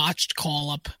mismatched, botched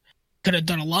call-up. Could have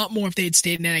done a lot more if they had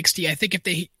stayed in NXT. I think if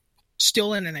they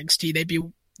still in NXT, they'd be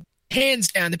hands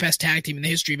down the best tag team in the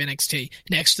history of NXT,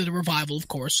 next to the Revival, of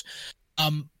course.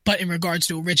 But in regards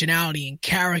to originality and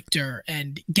character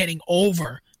and getting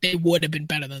over, they would have been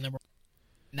better than they were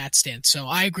in that stance. So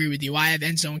I agree with you. I have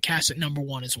Enzo and Cass at number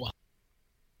one as well.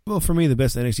 Well, for me, the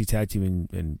best NXT tag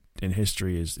team in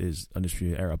history is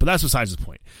Undisputed Era, but that's besides the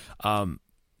point.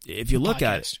 If you look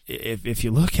at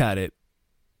it,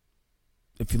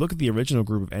 if you look at the original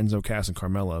group of Enzo, Cass, and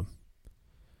Carmella,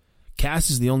 Cass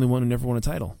is the only one who never won a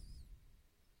title.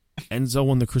 Enzo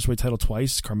won the Cruiserweight title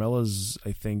twice. Carmella's,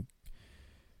 I think,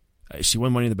 she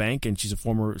won Money in the Bank, and she's a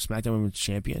former SmackDown Women's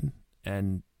Champion.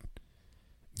 And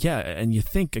yeah, and you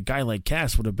think a guy like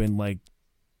Cass would have been like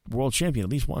world champion at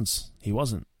least once. He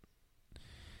wasn't.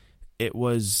 It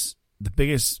was the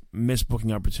biggest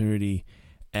misbooking opportunity,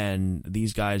 and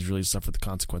these guys really suffered the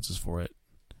consequences for it.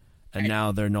 And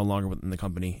now they're no longer within the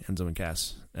company, Enzo and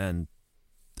Cass. And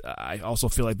I also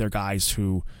feel like they're guys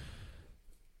who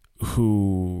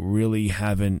really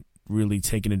haven't really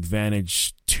taken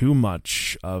advantage too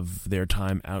much of their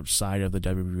time outside of the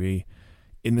WWE.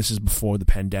 And this is before the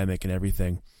pandemic and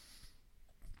everything.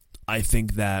 I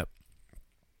think that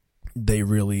they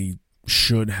really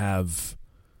should have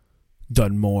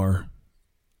done more.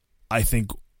 I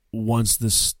think once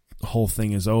this whole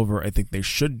thing is over, I think they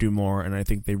should do more, and I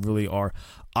think they really are.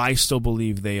 I still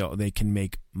believe they can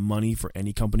make money for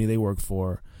any company they work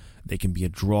for. They can be a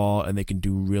draw, and they can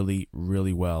do really,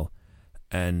 really well.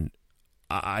 And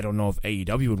I don't know if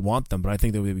AEW would want them, but I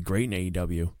think they would be great in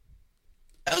AEW.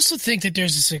 I also think that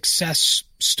there's a success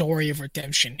story of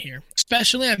redemption here,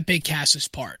 especially on Big Cass's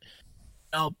part.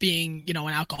 Being, an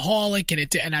alcoholic,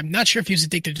 and I'm not sure if he was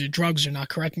addicted to drugs or not.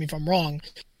 Correct me if I'm wrong.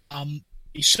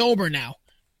 He's sober now.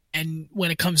 And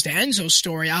when it comes to Enzo's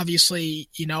story, obviously,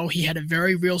 he had a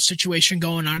very real situation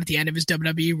going on at the end of his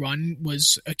WWE run,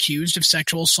 was accused of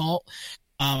sexual assault.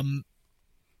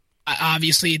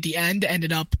 Obviously, at the end,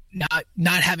 ended up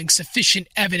not having sufficient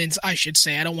evidence, I should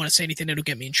say. I don't want to say anything that'll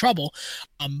get me in trouble.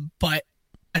 But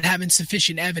not having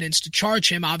sufficient evidence to charge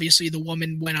him. Obviously, the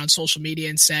woman went on social media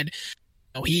and said,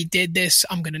 he did this.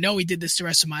 I'm going to know he did this the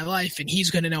rest of my life, and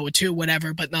he's going to know it too,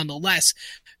 whatever. But nonetheless,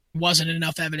 wasn't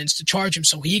enough evidence to charge him,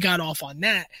 so he got off on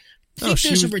that. I think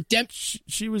there's a redemption.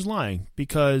 She was lying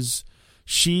because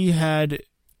she had.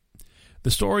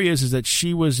 The story is that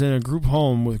she was in a group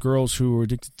home with girls who were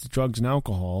addicted to drugs and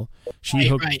alcohol.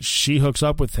 She hooks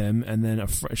up with him, and then a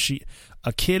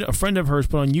friend of hers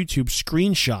put on YouTube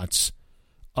screenshots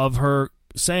of her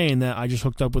saying that I just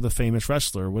hooked up with a famous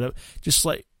wrestler, whatever. Just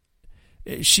like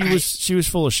she was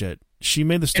full of shit. She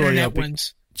made the story up.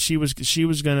 She was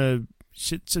gonna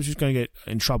get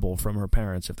in trouble from her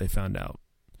parents if they found out.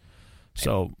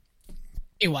 So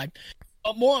anyway,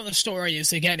 but more on the story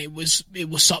is, again, it was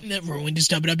something that ruined his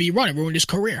WWE run. It ruined his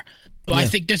career. So I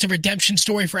think there's a redemption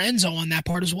story for Enzo on that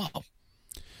part as well.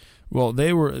 Well,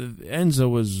 Enzo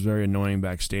was very annoying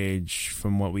backstage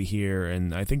from what we hear,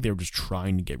 and I think they were just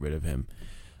trying to get rid of him.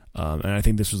 And I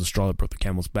think this was the straw that broke the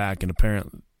camel's back. And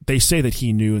apparently, they say that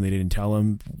he knew and they didn't tell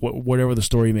him, whatever the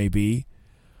story may be.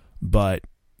 But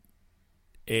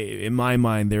in my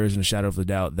mind, there isn't a shadow of a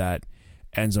doubt that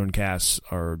Enzo and Cass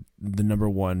are the number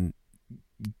one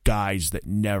guys that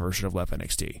never should have left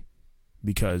NXT,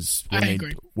 because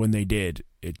when they did,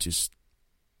 it just,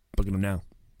 look at them now.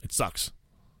 It sucks.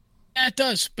 Yeah, it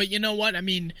does. But you know what? I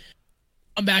mean,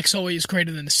 comeback's always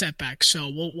greater than the setback.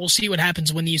 So we'll see what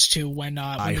happens when these two, when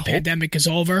the pandemic is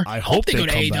over. I hope they go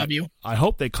to AEW. I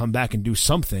hope they come back and do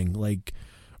something. Like,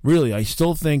 really, I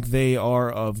still think they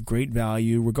are of great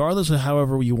value, regardless of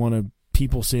however you want to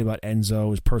people say about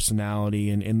Enzo, his personality,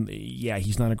 and yeah,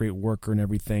 he's not a great worker and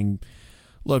everything.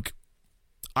 Look,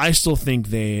 I still think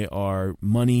they are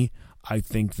money. I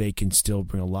think they can still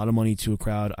bring a lot of money to a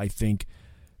crowd. I think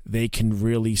they can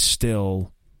really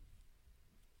still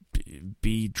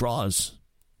be draws.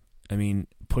 I mean,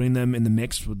 putting them in the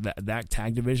mix with that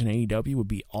tag division, AEW, would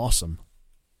be awesome.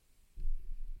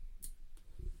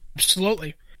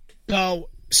 Absolutely. So,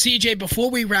 CJ,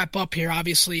 before we wrap up here,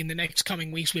 obviously in the next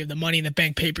coming weeks, we have the Money in the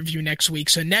Bank pay-per-view next week.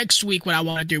 So next week, what I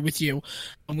want to do with you,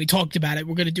 when we talked about it,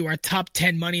 we're going to do our top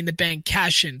 10 Money in the Bank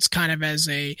cash-ins, kind of as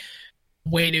a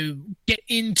way to get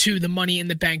into the Money in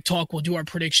the Bank talk. We'll do our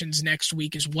predictions next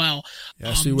week as well.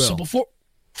 Yes, we will. So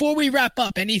before we wrap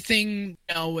up, anything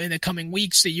in the coming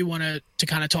weeks that you want to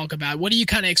kind of talk about? What do you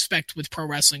kind of expect with pro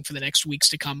wrestling for the next weeks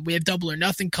to come? We have Double or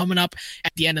Nothing coming up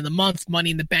at the end of the month, Money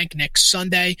in the Bank next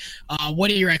Sunday. What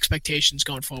are your expectations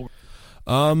going forward?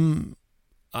 I'm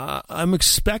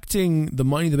expecting the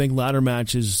Money in the Bank ladder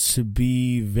matches to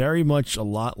be very much a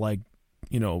lot like,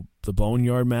 the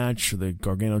Boneyard match or the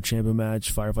Gargano Ciampa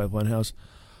match, Firefly Funhouse.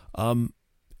 I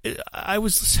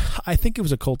think it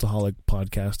was a Cultaholic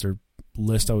podcast or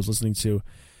list I was listening to.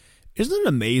 Isn't it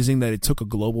amazing that it took a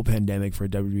global pandemic for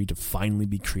WWE to finally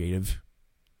be creative?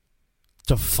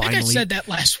 I think I said that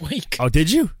last week. Oh,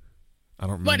 did you? I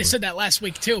don't remember. Might have said that last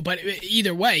week too, but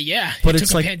either way, yeah. But it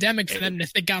took a pandemic for them to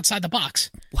think outside the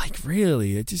box. Like,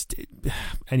 really?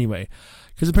 Anyway,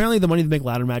 because apparently the Money in the Bank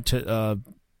ladder match,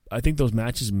 I think those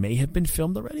matches may have been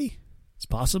filmed already. It's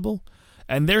possible.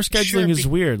 And their scheduling is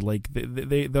weird. Like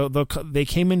they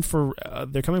came in for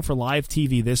they're coming for live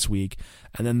TV this week,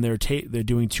 and then they're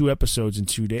doing 2 episodes in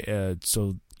 2 days.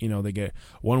 So they get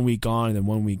 1 week on and then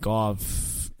 1 week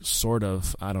off. Sort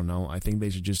of. I don't know. I think they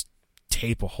should just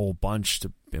tape a whole bunch.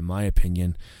 In my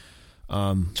opinion.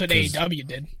 So the AEW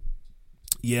did.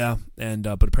 Yeah, and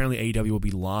but apparently AEW will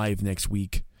be live next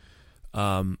week.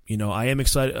 I am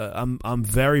excited. I'm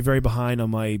very, very behind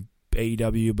on my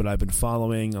AEW, but I've been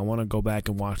following. I want to go back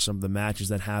and watch some of the matches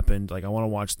that happened. Like, I want to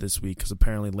watch this week because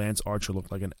apparently Lance Archer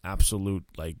looked like an absolute,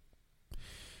 like,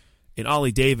 in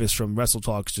Ollie Davis from Wrestle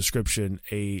Talk's description,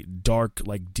 a dark,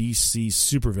 like, DC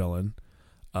supervillain.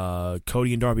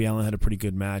 Cody and Darby Allin had a pretty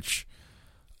good match.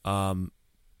 We're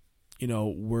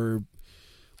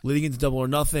leading into Double or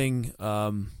Nothing.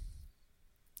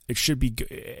 It should be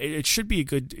a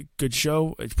good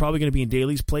show. It's probably going to be in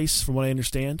Daly's place, from what I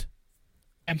understand.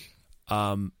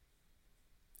 And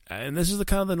this is the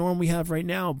kind of the norm we have right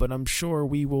now, but I'm sure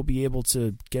we will be able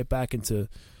to get back to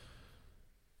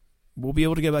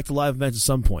live events at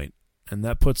some point, and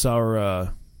that puts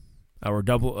our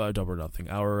Double or Nothing,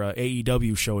 our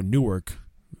AEW show in Newark,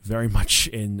 very much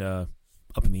up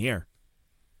in the air.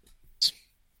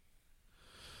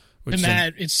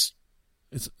 It's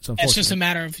just a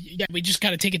matter of we just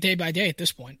got to take it day by day at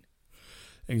this point.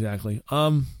 Exactly.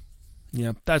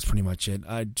 Yeah, that's pretty much it.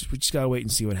 We just gotta wait and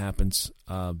see what happens.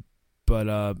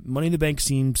 But Money in the Bank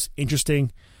seems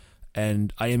interesting,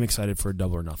 and I am excited for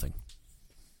Double or Nothing.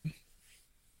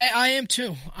 I am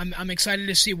too. I'm excited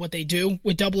to see what they do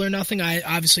with Double or Nothing. I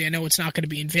know it's not going to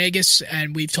be in Vegas,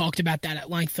 and we've talked about that at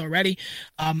length already.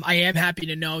 I am happy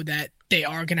to know that they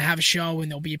are going to have a show,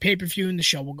 and there'll be a pay-per-view, and the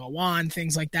show will go on,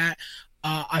 things like that.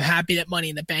 I'm happy that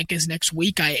Money in the Bank is next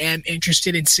week. I am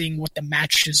interested in seeing what the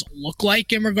matches look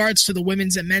like in regards to the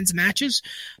women's and men's matches.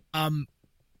 Man,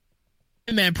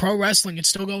 pro wrestling, it's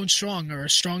still going strong, or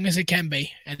as strong as it can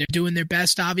be, and they're doing their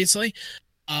best, obviously.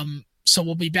 So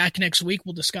we'll be back next week.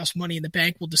 We'll discuss Money in the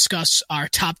Bank. We'll discuss our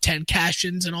top 10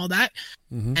 cash-ins and all that,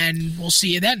 and we'll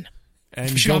see you then.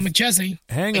 And Sean McChesney.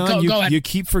 Hang on, go ahead. You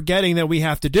keep forgetting that we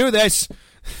have to do this.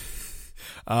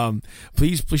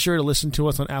 Please be sure to listen to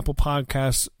us on Apple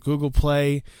Podcasts, Google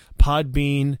Play,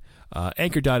 Podbean,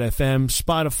 Anchor.fm,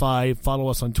 Spotify. Follow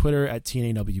us on Twitter at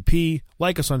TNAWP.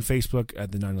 Like us on Facebook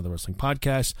at the Not Another Wrestling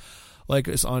Podcast.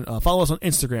 Follow us on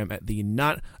Instagram at the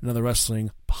Not Another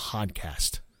Wrestling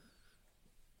Podcast.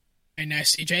 Very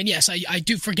nice, CJ. And yes, I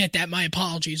do forget that. My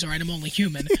apologies. All right, I'm only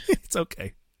human. It's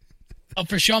okay.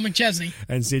 For Sean McChesney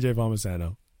and CJ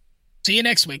Palmisano. See you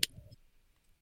next week.